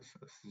why this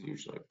is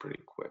usually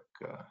pretty quick.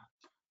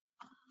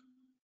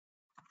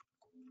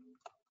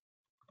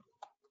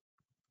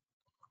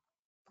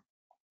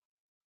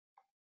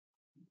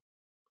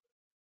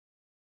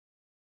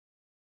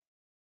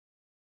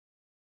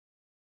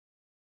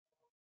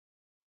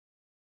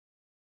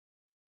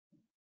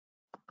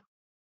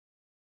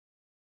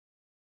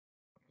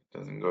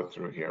 Doesn't go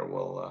through here.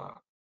 We'll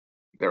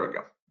there we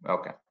go.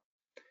 Okay.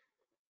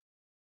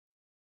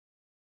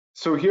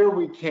 So here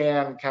we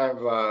can kind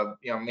of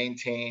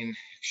maintain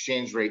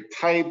exchange rate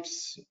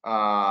types.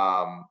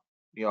 A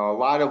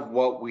lot of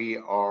what we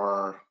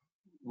are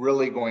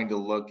really going to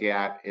look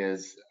at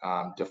is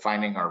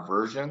defining our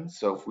version.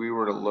 So if we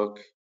were to look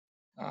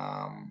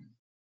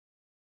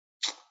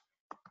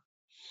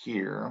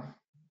here,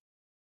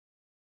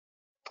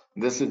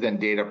 this is in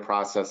data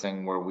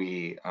processing, where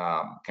we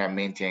can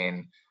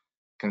maintain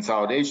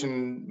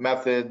consolidation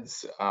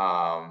methods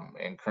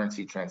and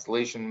currency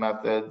translation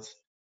methods.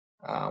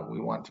 We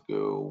want to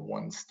go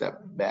one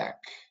step back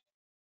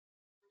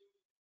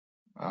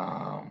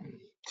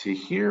to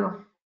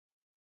here,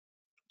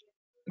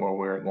 where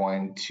we're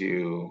going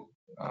to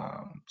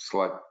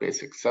select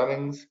basic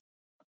settings.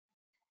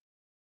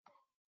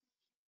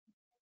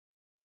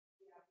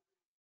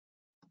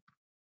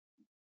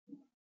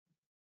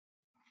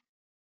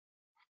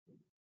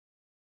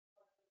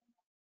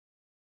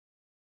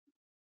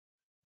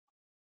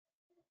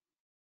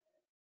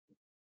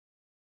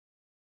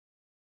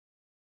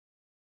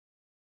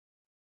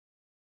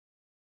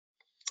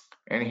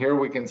 And here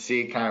we can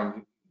see kind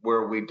of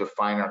where we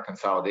define our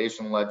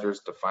consolidation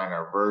ledgers, define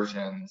our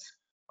versions,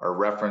 our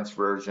reference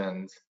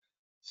versions.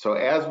 So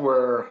as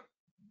we're,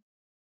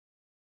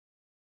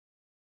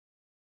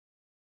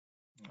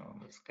 oh,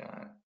 this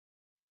guy,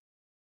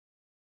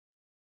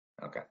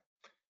 Okay.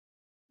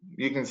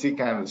 You can see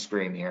kind of the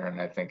screen here, and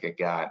I think it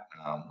got,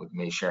 with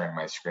me sharing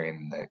my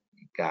screen, that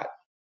got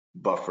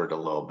buffered a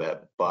little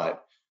bit,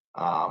 but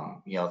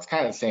it's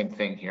kind of the same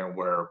thing here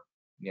where,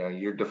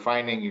 you're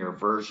defining your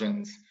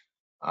versions,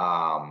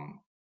 and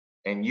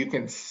you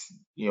can,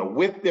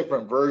 with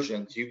different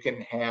versions, you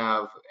can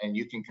have, and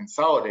you can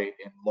consolidate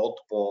in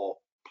multiple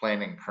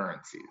planning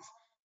currencies.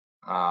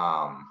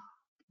 I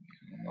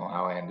don't know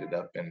how I ended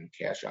up in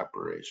cash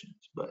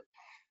operations, but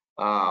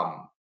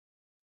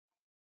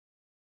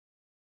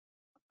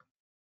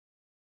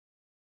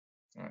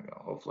there we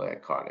go. Hopefully I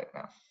caught it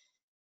now.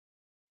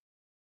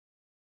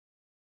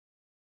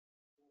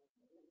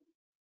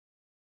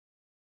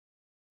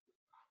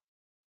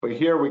 But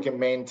here we can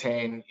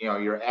maintain,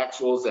 your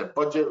actuals at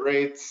budget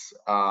rates.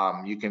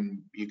 You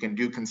can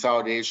do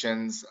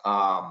consolidations.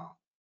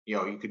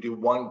 You could do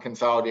one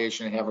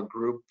consolidation and have a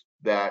group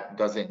that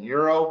does it in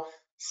euro.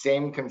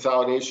 Same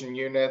consolidation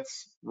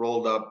units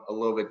rolled up a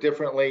little bit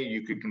differently.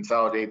 You could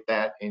consolidate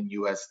that in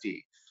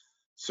USD.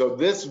 So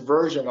this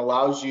version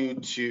allows you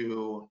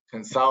to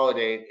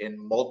consolidate in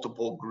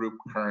multiple group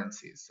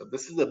currencies. So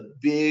this is a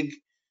big,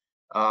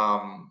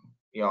 a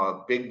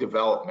big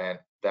development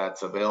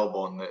that's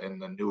available in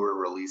the newer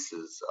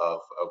releases of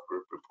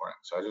group reporting.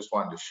 So I just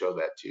wanted to show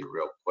that to you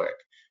real quick.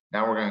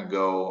 Now we're going to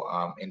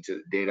go into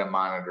the data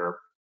monitor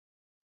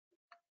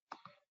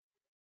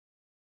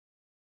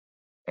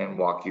and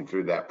walk you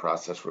through that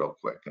process real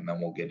quick, and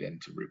then we'll get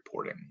into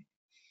reporting.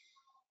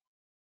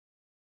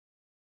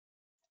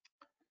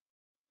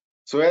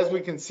 So as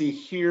we can see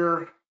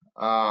here,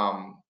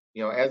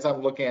 as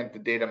I'm looking at the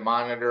data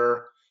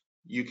monitor,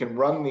 you can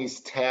run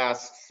these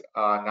tasks.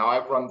 Now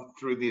I've run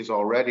through these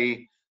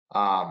already.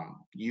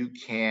 You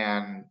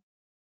can,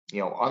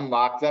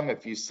 unlock them.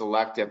 If you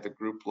select at the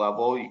group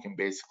level, you can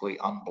basically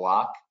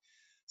unblock.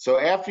 So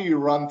after you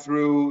run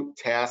through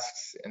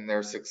tasks and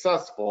they're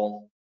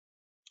successful,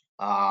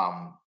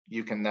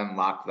 you can then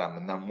lock them.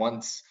 And then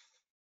once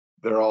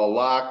they're all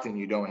locked and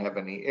you don't have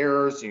any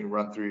errors, you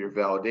run through your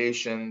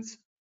validations,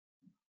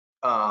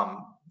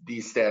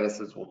 these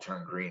statuses will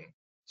turn green.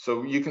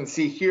 So you can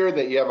see here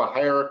that you have a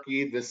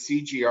hierarchy. The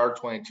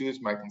CGR22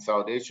 is my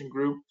consolidation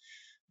group.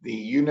 The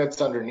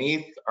units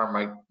underneath are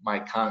my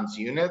cons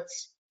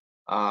units.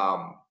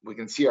 We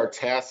can see our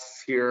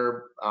tasks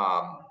here,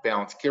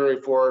 balance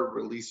carry forward,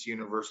 release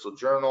universal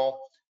journal.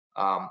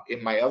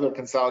 In my other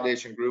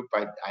consolidation group,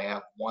 I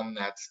have one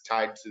that's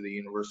tied to the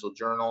universal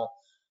journal,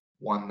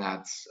 one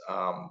that's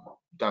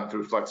done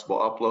through flexible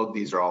upload.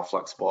 These are all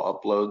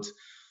flexible uploads.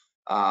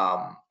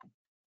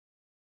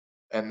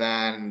 And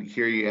then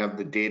here you have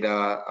the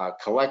data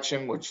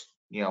collection, which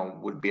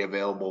would be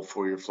available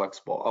for your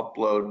flexible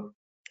upload,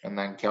 and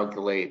then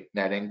calculate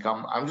net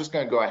income. I'm just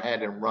going to go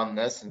ahead and run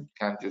this and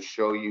kind of just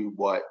show you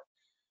what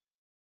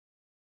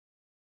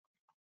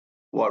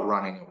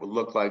running it would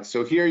look like.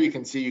 So here you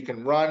can see you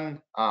can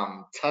run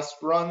test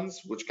runs,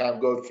 which kind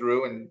of go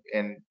through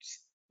and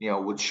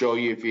would show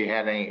you if you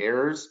had any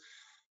errors,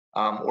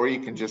 or you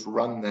can just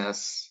run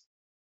this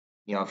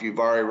if you've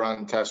already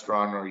run test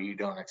run or you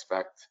don't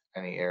expect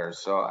any errors.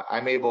 So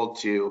I'm able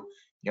to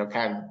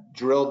kind of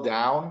drill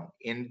down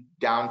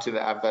to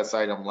the FS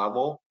item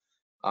level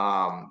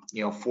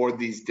for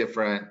these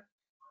different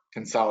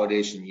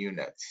consolidation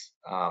units,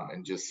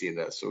 and just see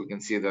this. So we can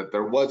see that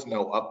there was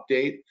no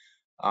update.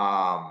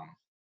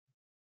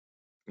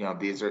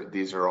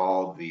 These are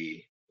all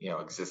the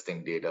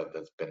existing data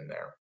that's been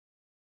there.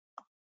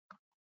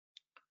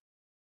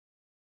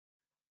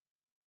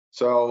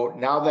 So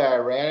now that I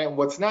ran it,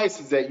 what's nice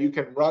is that you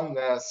can run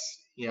this,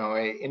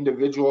 a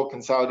individual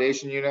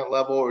consolidation unit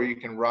level, or you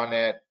can run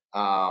it,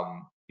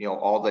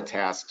 all the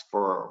tasks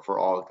for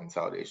all the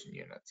consolidation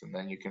units, and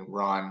then you can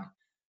run,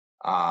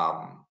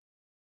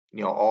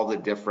 all the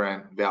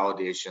different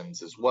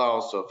validations as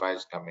well. So if I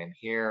just come in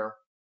here,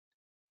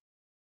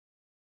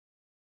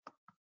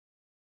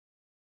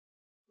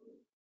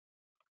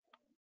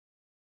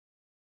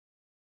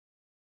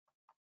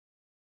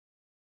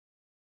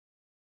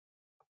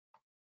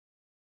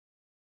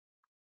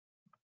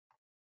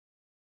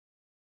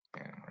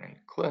 and right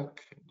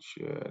click, it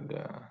should,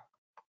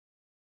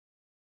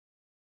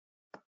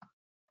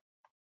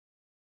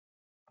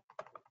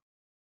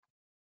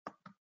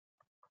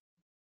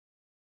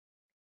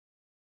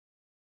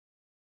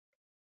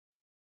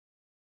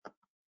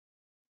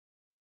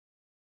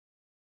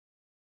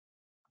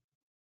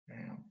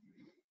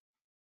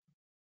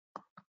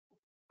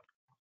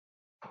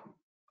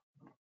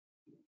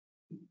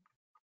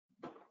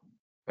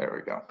 there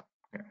we go.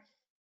 Yeah.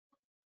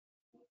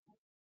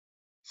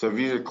 So if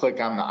you just click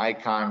on the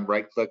icon,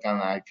 right click on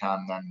the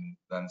icon,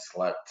 then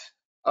select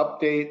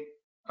update,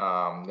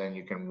 then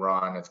you can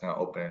run. It's going to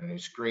open a new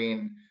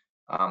screen.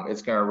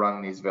 It's going to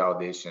run these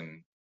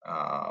validation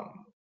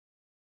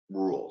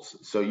rules.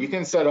 So you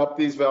can set up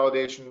these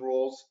validation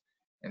rules,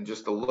 and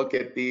just to look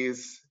at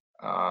these,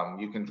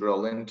 you can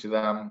drill into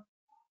them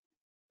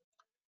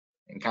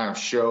and kind of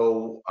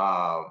show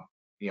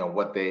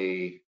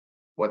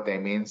what they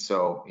mean.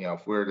 So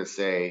if we were to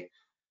say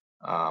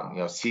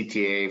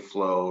CTA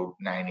flow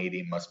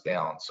 980 must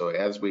balance. So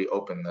as we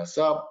open this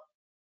up,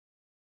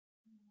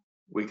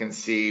 we can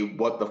see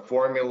what the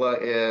formula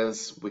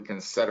is. We can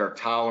set our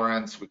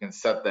tolerance. We can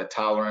set that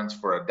tolerance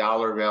for a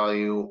dollar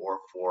value or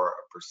for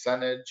a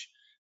percentage.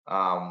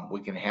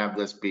 We can have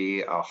this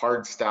be a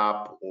hard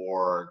stop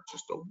or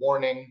just a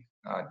warning,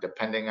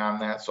 depending on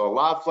that. So a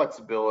lot of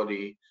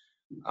flexibility,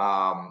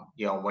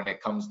 when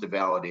it comes to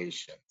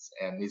validations.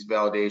 And these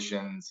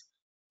validations,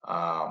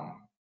 are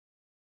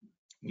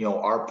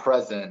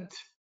present,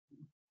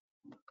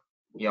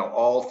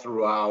 all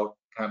throughout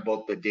kind of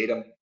both the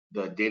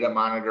data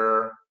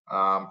monitor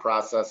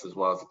process as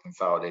well as the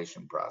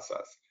consolidation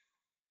process.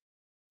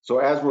 So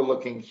as we're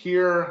looking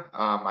here,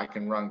 I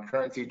can run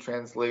currency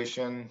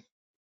translation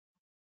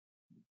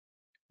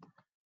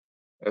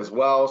as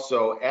well.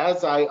 So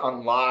as I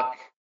unlock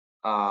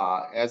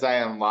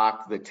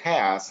the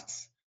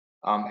tasks,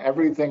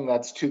 everything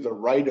that's to the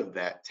right of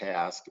that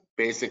task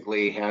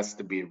basically has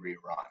to be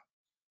rerun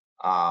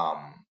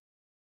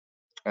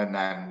and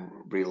then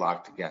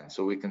relocked again.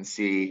 So we can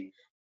see,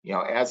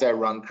 as I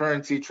run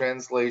currency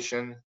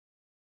translation,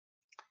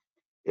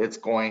 it's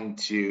going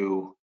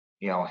to,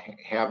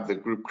 have the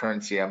group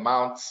currency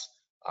amounts.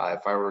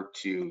 If I were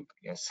to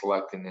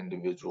select an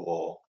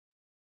individual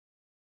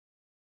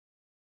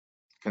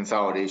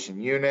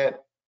consolidation unit,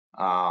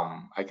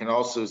 I can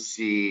also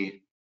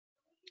see,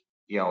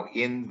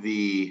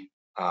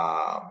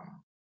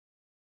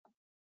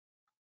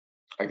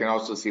 I can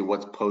also see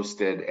what's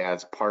posted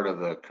as part of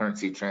the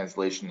currency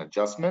translation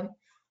adjustment.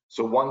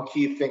 So one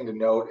key thing to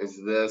note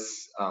is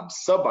this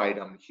sub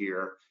item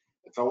here.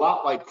 It's a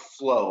lot like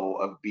flow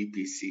of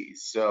BPC.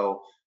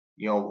 So,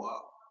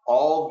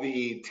 all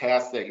the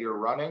tasks that you're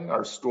running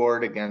are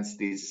stored against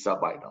these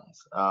sub items,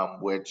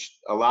 which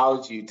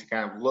allows you to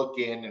kind of look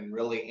in and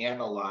really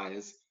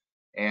analyze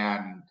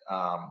and,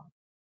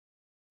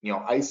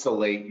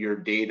 isolate your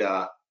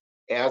data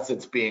as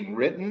it's being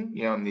written,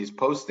 in these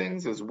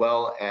postings, as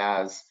well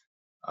as,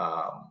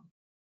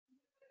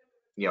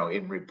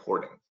 in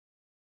reporting.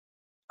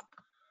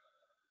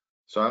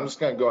 So I'm just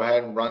going to go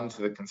ahead and run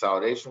to the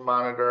consolidation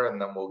monitor,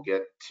 and then we'll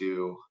get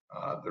to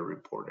the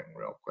reporting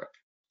real quick.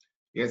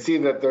 You can see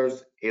that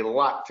there's a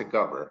lot to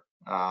cover.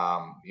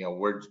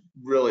 We're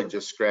really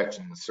just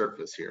scratching the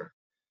surface here.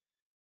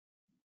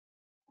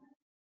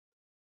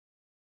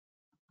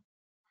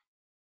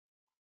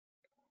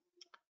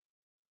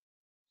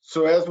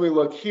 So as we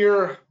look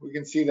here, we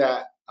can see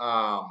that,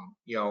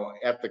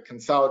 at the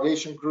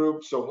consolidation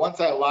group. So once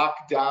I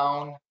lock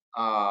down,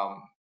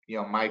 my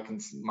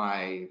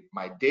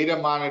data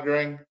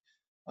monitoring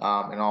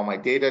and all my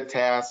data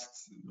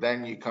tasks,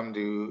 then you come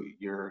to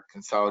your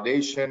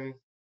consolidation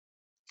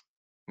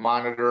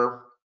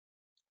monitor,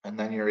 and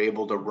then you're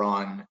able to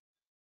run,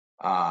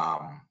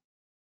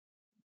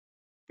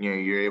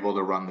 you're able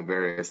to run the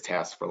various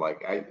tasks for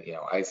like,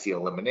 IC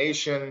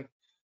elimination,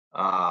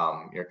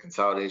 your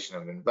consolidation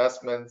of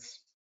investments.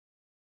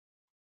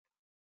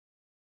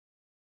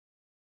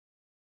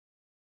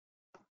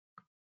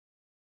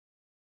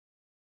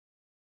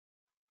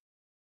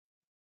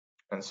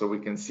 And so we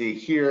can see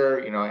here,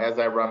 as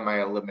I run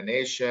my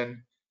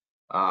elimination,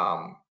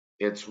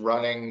 it's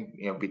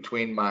running,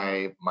 between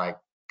my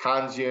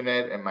cons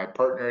unit and my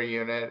partner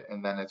unit,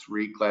 and then it's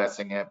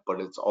reclassing it, but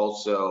it's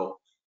also,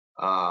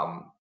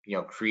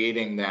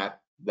 creating that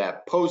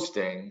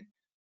posting,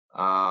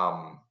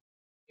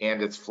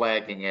 and it's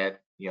flagging it,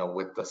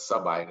 with the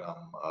sub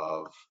item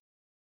of,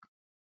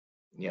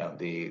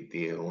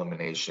 the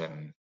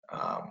elimination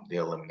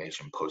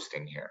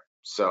posting here.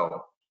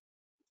 So,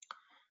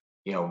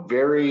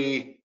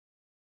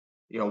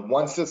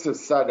 once this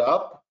is set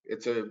up,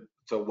 it's a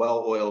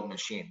well-oiled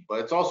machine, but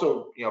it's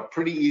also,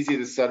 pretty easy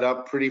to set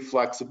up, pretty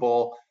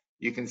flexible.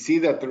 You can see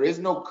that there is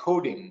no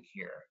coding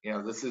here.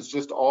 This is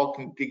just all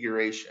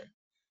configuration,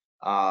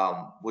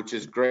 which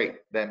is great.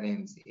 That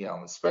means,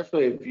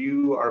 especially if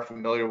you are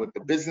familiar with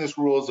the business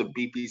rules of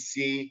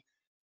BPC,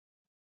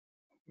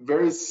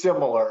 very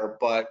similar,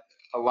 but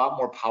a lot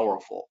more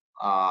powerful.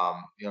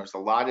 There's a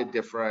lot of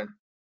different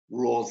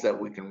rules that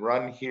we can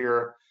run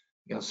here.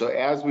 So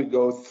as we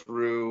go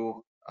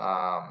through,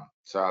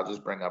 so I'll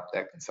just bring up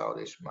that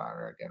consolidation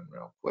monitor again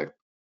real quick.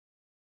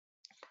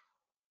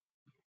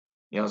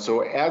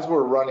 So as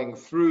we're running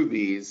through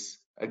these,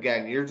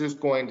 again, you're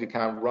just going to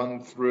kind of run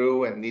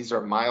through, and these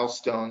are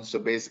milestones. So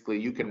basically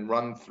you can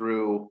run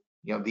through,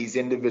 these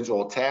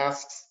individual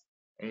tasks,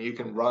 and you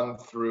can run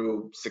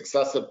through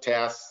successive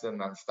tasks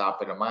and then stop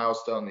at a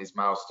milestone. These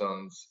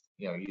milestones,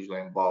 usually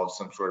involve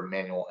some sort of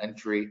manual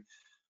entry.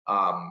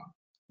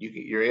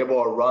 You're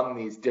able to run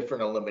these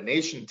different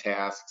elimination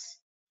tasks,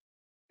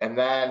 and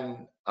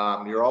then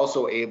you're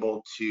also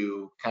able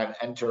to kind of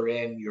enter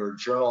in your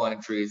journal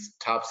entries,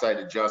 topside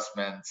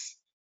adjustments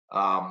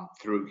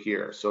through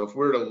here. So if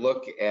we're to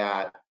look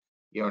at,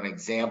 an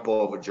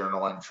example of a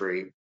journal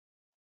entry,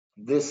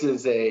 this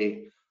is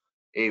a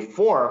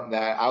form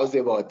that I was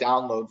able to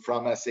download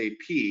from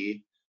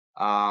SAP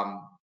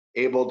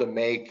able to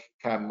make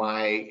kind of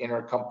my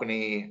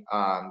intercompany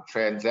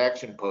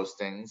transaction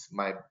postings,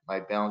 my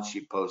balance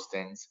sheet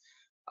postings,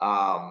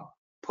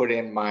 put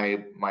in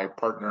my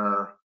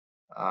partner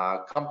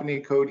company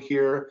code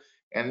here,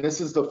 and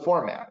this is the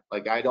format.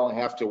 Like, I don't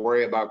have to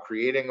worry about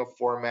creating a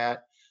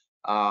format.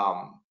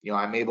 I'm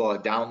able to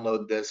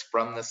download this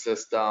from the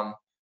system,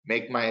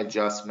 make my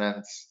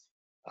adjustments,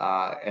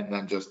 and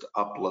then just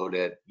upload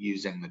it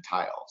using the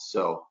tile.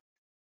 So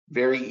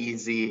very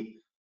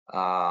easy.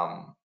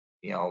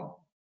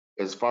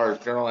 As far as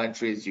journal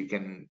entries, you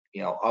can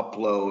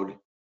upload.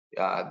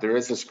 There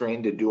is a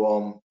screen to do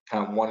them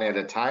kind of one at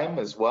a time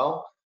as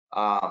well.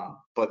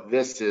 But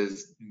this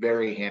is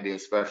very handy,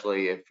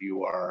 especially if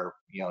you are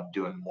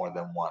doing more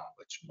than one,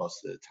 which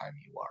most of the time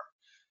you are.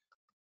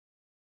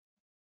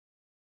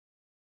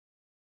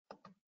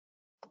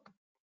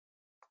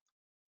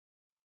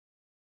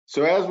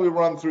 So as we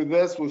run through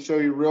this, we'll show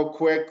you real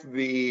quick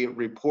the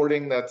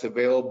reporting that's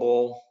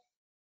available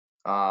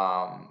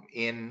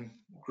in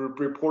group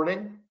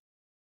reporting.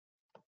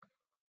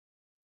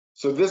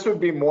 So this would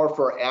be more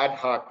for ad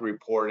hoc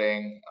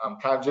reporting,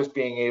 kind of just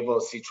being able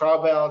to see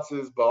trial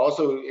balances, but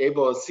also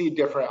able to see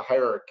different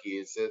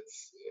hierarchies.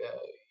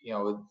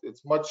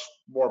 It's much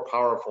more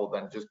powerful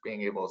than just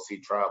being able to see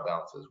trial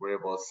balances. We're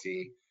able to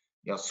see,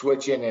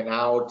 switch in and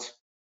out.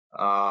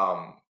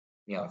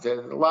 It's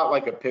a lot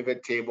like a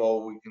pivot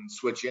table. We can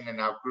switch in and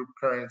out group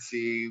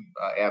currency,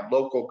 add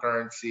local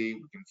currency.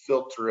 We can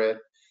filter it.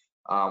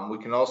 We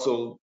can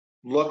also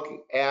look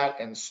at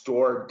and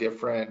store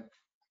different,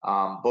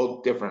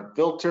 both different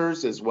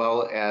filters as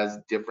well as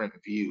different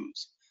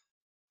views.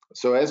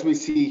 So as we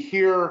see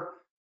here,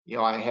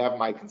 I have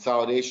my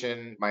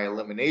consolidation, my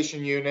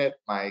elimination unit,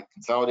 my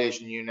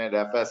consolidation unit,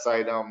 FS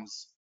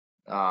items,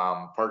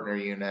 partner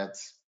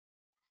units,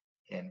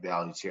 and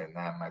values here, and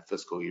then my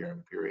fiscal year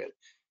and period.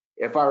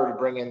 If I were to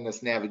bring in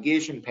this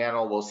navigation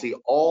panel, we'll see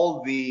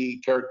all the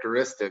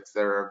characteristics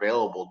that are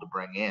available to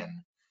bring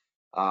in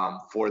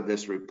for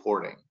this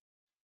reporting.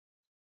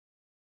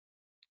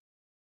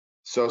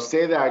 So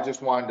say that I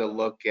just wanted to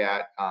look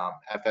at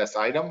FS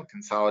item,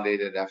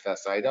 consolidated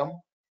FS item.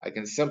 I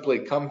can simply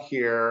come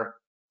here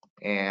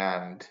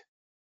and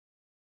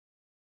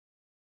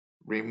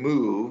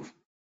remove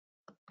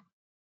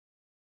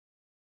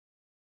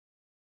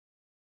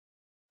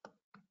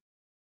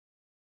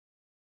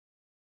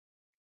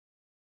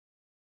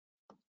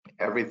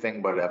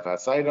everything but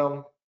FS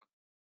item.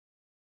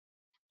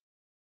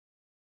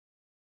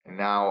 And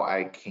now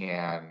I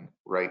can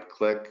right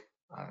click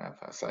on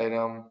FS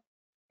item,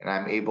 and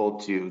I'm able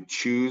to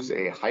choose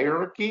a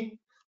hierarchy,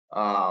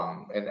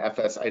 an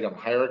FS item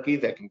hierarchy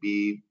that can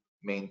be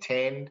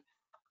maintained.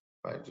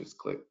 If I just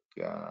click,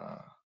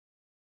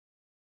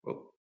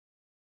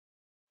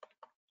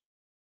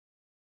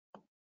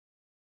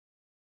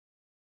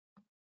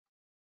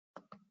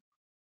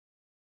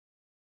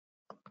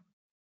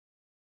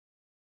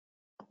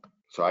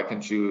 so I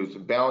can choose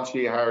balance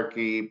sheet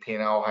hierarchy,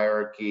 P&L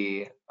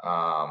hierarchy.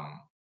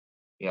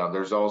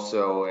 There's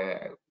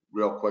also,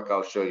 real quick,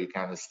 I'll show you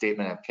kind of the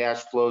statement of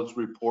cash flows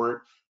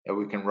report that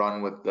we can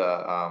run with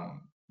the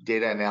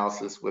data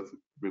analysis with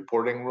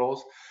reporting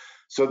rules.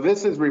 So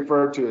this is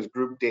referred to as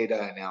group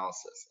data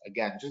analysis.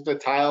 Again, just a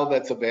tile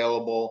that's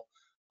available.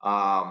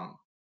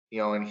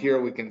 And here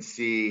we can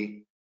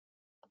see,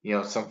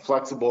 some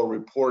flexible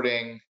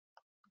reporting,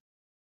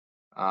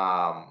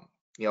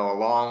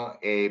 along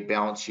a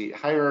balance sheet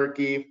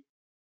hierarchy.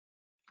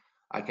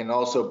 I can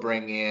also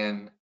bring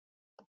in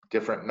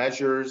different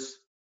measures.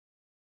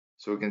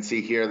 So we can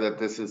see here that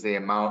this is the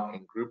amount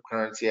in group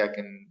currency.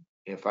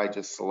 If I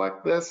just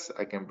select this,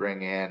 I can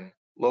bring in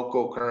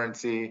local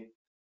currency.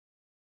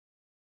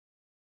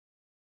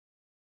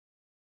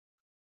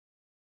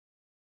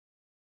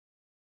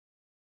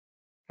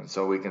 And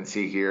so we can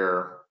see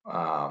here,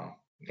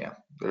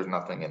 there's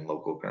nothing in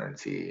local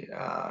currency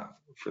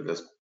for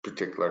this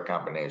particular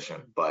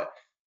combination, but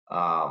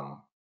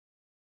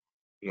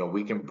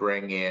we can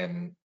bring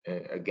in,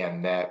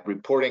 again, that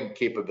reporting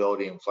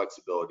capability and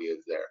flexibility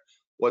is there.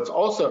 What's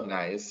also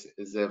nice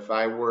is if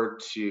I were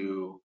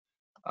to,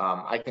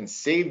 I can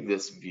save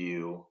this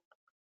view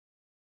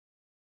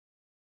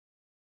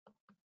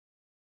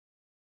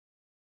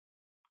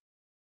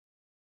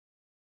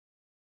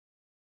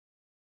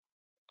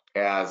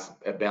as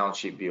a balance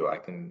sheet view. I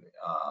can,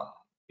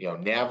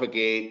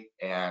 navigate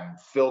and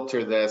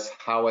filter this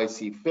how I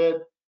see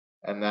fit,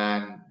 and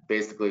then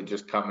basically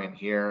just come in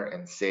here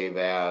and save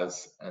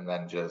as, and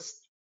then just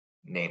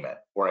name it,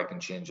 or I can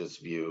change this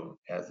view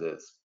as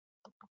is.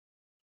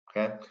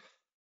 Okay,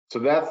 so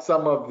that's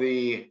some of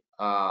the,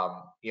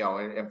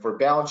 and for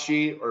balance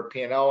sheet or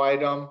P&L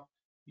item,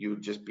 you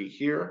would just be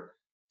here.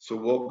 So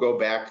we'll go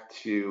back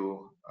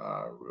to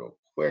real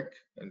quick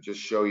and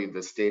just show you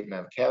the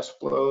statement of cash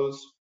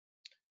flows,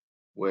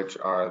 which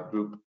are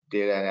group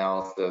data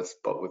analysis,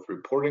 but with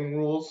reporting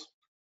rules.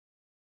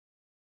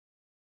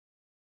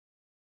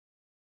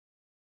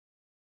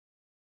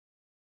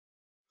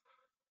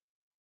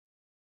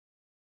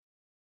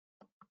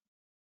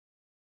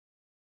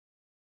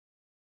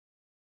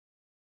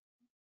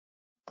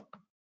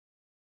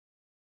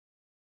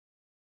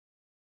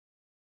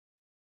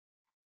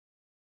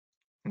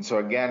 And so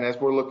again, as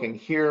we're looking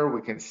here,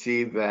 we can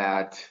see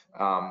that,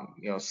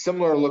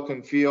 similar look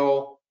and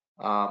feel,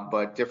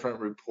 but different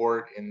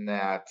report in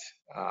that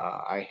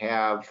I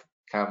have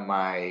kind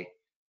of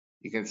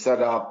you can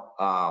set up,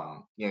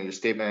 your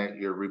statement,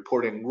 your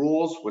reporting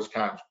rules, which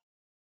kind of,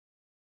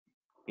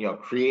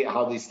 create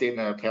how these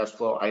statement of cash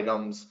flow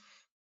items,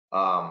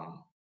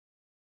 how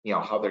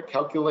they're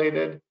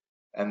calculated.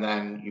 And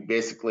then you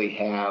basically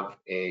have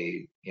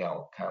a,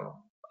 kind of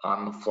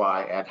on the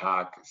fly ad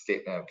hoc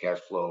statement of cash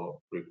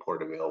flow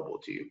report available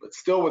to you, but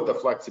still with the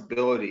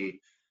flexibility,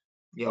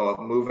 of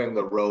moving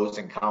the rows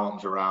and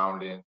columns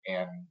around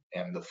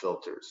and the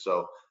filters.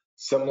 So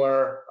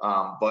similar,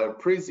 but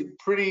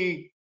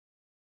pretty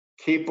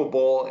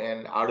capable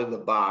and out of the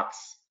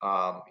box,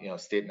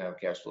 statement of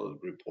cash flow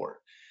report.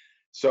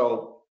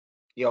 So,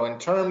 in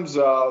terms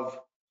of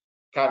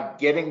kind of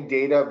getting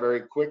data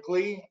very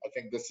quickly, I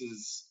think this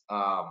is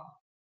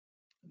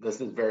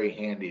very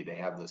handy to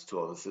have this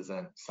tool. This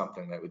isn't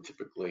something that we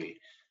typically,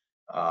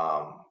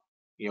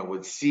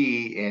 would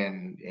see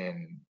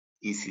in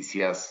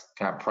ECCS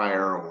kind of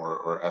prior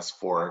or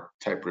S4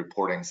 type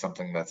reporting,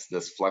 something that's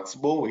this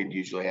flexible. We'd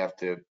usually have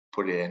to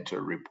put it into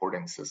a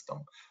reporting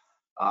system.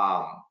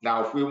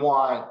 Now, if we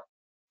want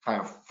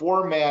kind of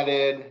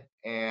formatted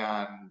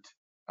and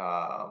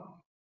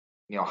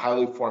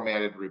highly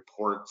formatted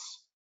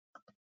reports,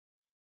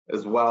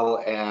 as well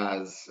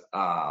as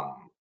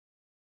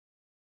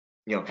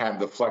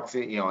kind of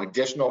the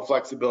additional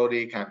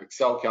flexibility, kind of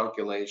Excel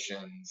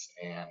calculations,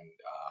 and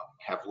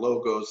have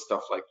logos,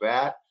 stuff like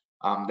that.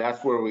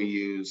 That's where we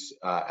use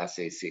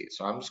SAC.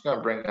 So I'm just going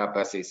to bring up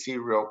SAC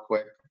real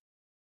quick.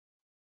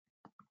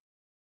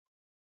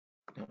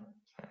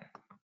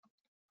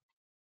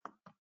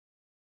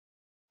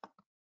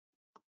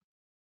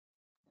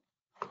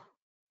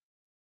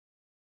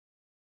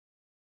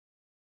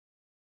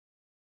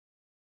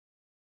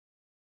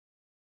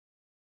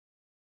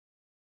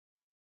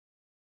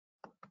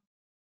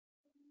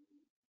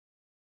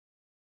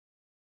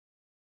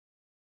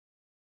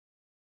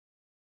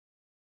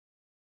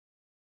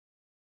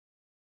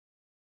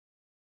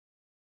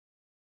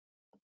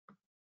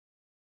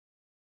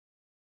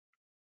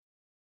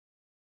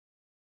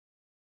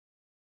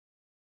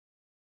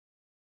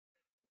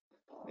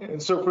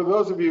 And so for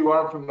those of you who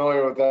aren't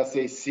familiar with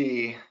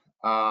SAC,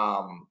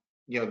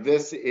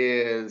 this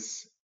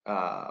is,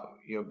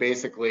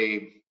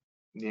 basically,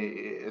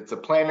 it's a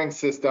planning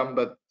system,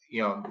 but,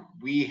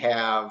 we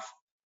have,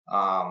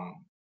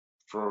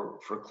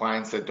 for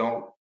clients that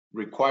don't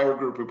require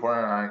group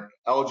reporting or aren't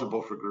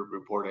eligible for group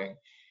reporting,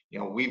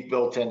 we've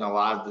built in a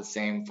lot of the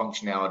same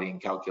functionality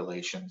and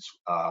calculations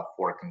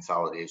for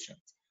consolidations.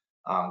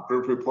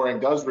 Group reporting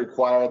does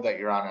require that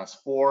you're on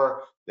S4,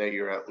 that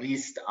you're at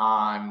least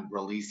on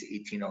release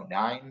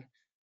 1809.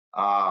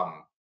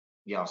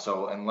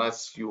 So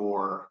unless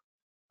your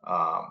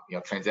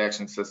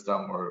transaction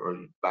system or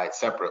you buy it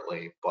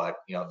separately, but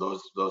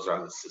those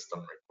are the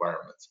system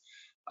requirements.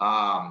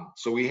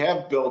 So we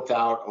have built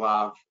out a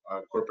lot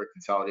of corporate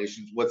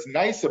consolidations. What's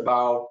nice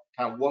about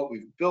kind of what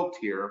we've built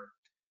here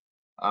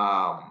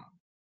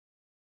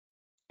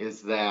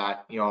is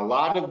that a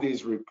lot of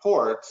these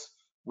reports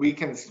we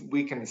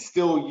can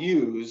still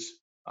use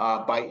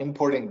by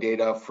importing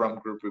data from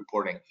group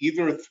reporting,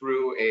 either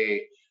through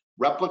a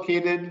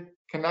replicated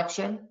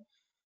connection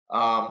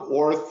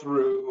or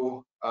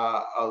through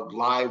a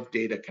live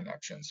data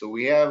connection. So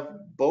we have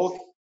both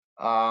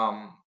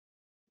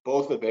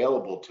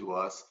available to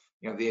us.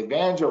 The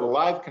advantage of a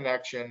live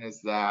connection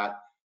is that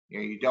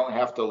you don't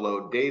have to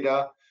load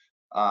data,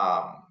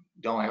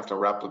 don't have to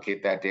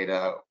replicate that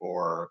data,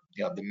 or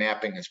the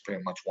mapping is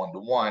pretty much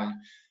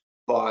one-to-one.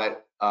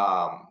 But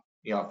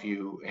if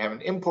you have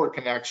an import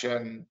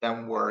connection,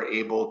 then we're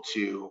able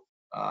to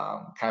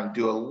kind of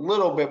do a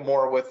little bit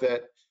more with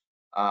it.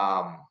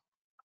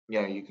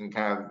 You can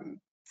kind of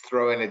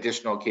throw in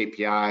additional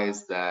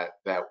KPIs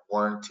that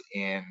weren't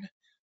in,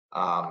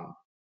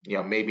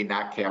 maybe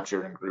not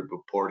captured in group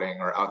reporting,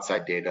 or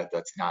outside data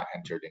that's not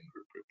entered in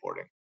group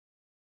reporting.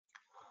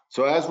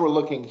 So as we're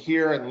looking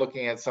here and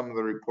looking at some of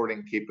the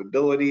reporting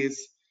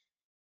capabilities,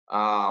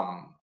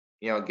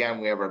 again,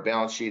 we have our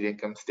balance sheet,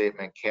 income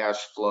statement, cash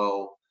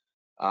flow.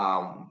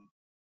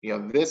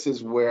 This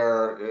is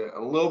where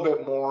a little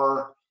bit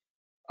more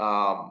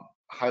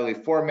highly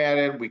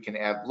formatted. We can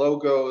add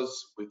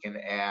logos. We can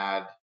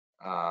add,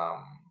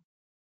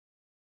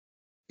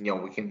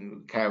 we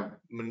can kind of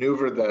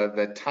maneuver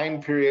the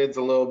time periods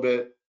a little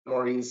bit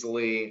more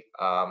easily.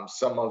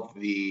 Some of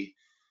the,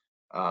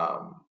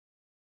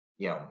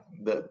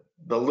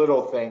 the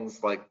little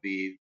things like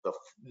the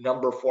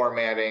number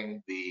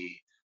formatting, the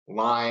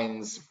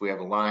lines, if we have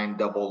a line,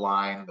 double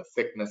line, the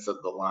thickness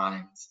of the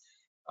lines,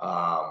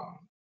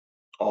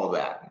 all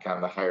that, kind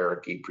of the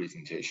hierarchy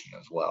presentation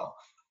as well.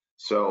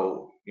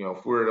 So,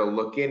 if we were to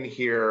look in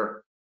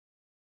here,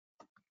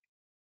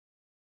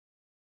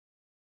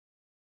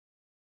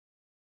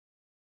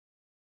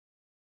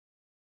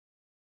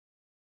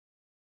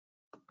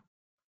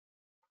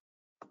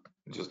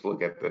 just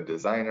look at the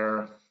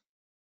designer.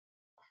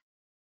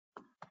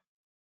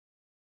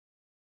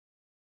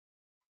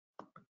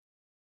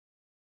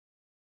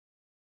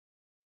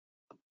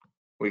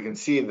 we can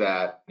see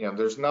that,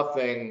 there's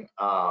nothing,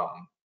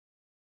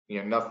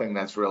 nothing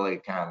that's really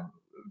kind of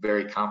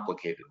very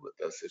complicated with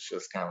this. It's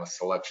just kind of a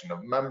selection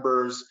of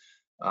members,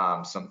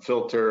 some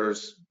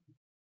filters,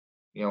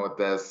 with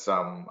this,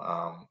 some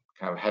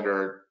kind of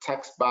header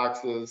text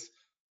boxes.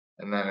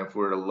 And then if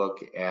we're to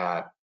look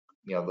at,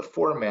 the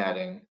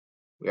formatting,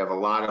 we have a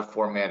lot of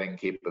formatting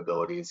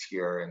capabilities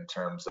here in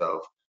terms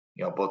of,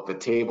 both the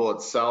table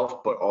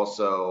itself, but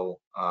also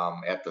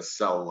at the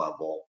cell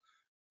level,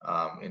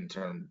 in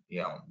terms,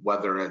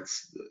 whether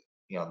it's,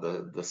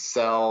 the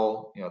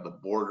cell, the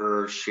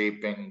border,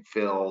 shaping,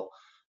 fill,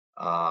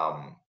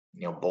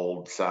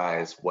 bold,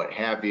 size, what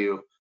have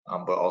you,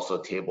 but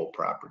also table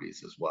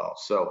properties as well.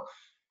 So,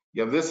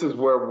 this is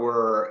where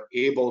we're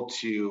able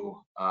to,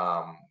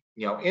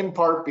 in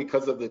part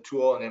because of the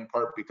tool and in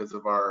part because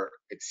of our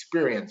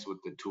experience with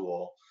the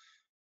tool,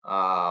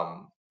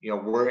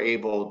 we're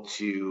able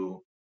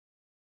to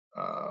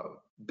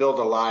build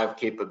a lot of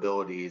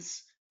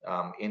capabilities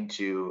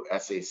into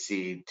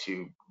SAC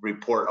to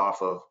report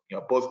off of,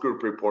 both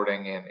group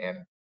reporting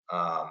and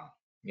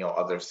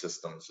other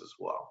systems as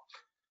well.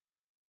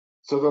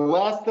 So the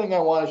last thing I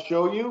want to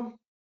show you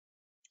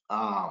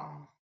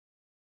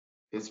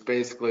is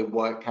basically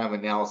what kind of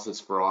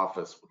analysis for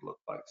Office would look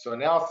like. So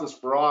analysis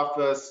for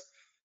Office,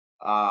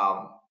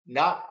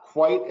 not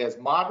quite as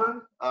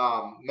modern.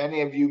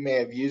 Many of you may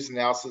have used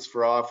analysis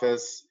for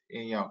Office,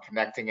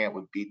 connecting it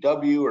with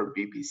BW or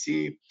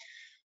BBC.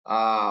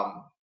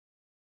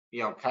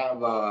 Kind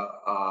of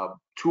a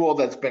tool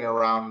that's been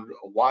around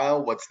a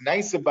while. What's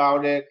nice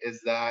about it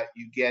is that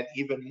you get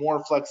even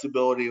more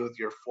flexibility with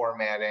your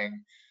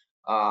formatting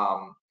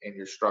and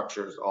your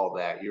structures, all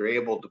that. You're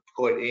able to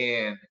put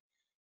in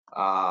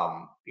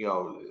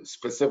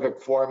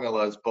specific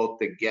formulas both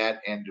to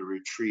get and to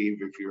retrieve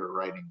if you're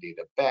writing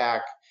data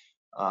back.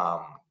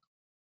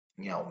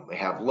 They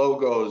have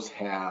logos,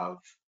 have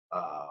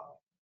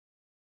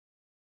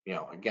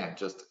again,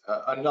 just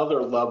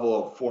another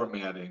level of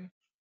formatting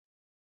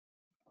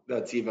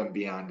that's even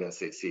beyond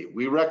SAC.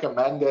 We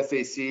recommend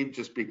SAC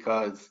just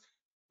because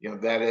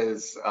that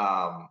is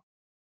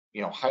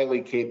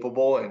highly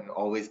capable and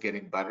always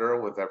getting better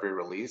with every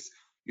release.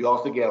 You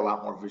also get a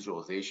lot more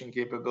visualization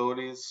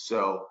capabilities.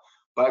 So,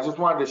 but I just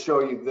wanted to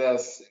show you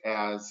this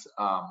as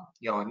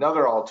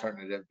another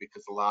alternative,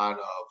 because a lot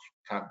of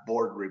kind of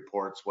board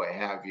reports, what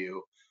have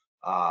you,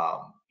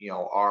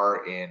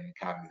 are in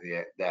kind of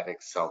that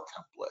Excel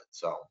template.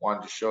 So I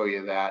wanted to show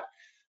you that.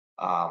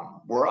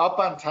 We're up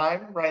on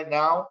time right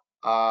now.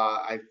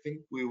 I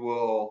think we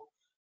will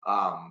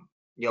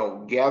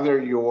gather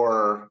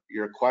your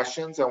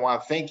questions. I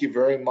want to thank you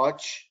very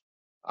much.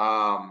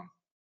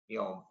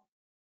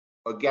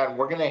 Again,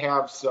 we're going to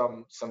have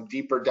some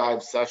deeper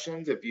dive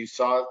sessions. If you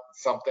saw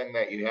something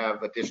that you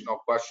have additional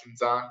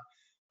questions on,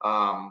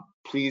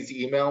 please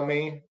email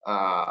me,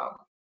 or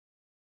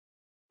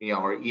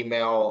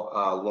email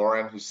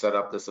Lauren, who set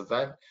up this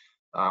event.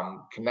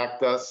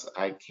 Connect us.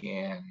 I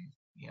can,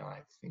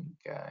 I think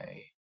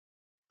I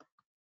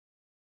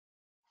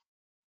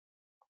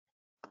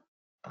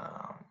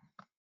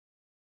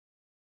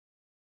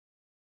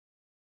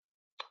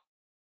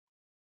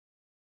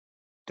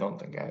don't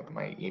think I have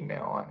my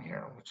email on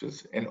here, which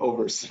is an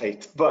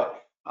oversight,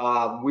 but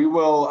we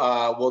will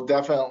we'll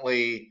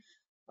definitely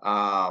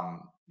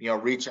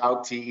reach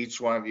out to each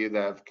one of you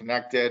that have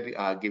connected,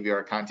 give you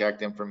our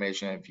contact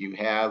information if you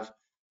have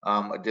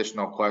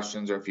additional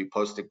questions, or if you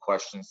posted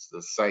questions to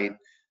the site.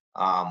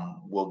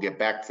 We'll get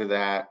back to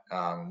that.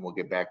 We'll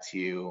get back to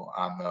you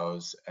on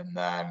those, and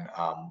then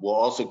we'll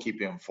also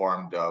keep you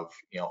informed of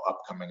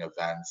upcoming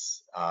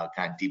events,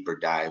 kind of deeper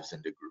dives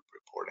into group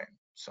reporting.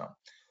 So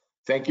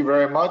thank you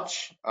very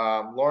much.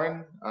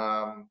 Lauren,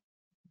 I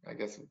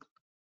guess,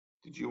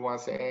 did you want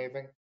to say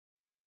anything?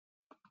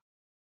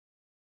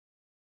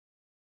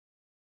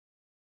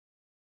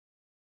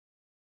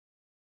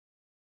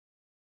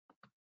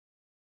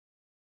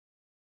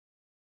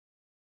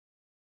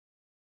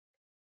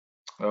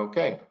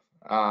 Okay.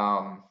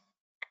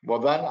 Well,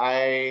 then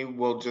I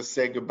will just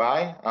say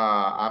goodbye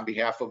on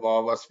behalf of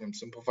all of us from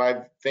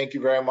Simplified. Thank you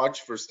very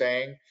much for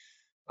staying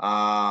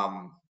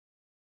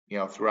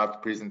throughout the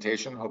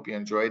presentation. Hope you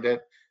enjoyed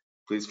it.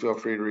 Please feel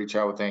free to reach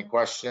out with any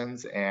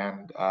questions,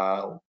 and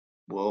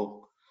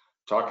we'll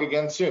talk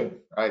again soon.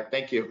 All right,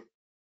 thank you.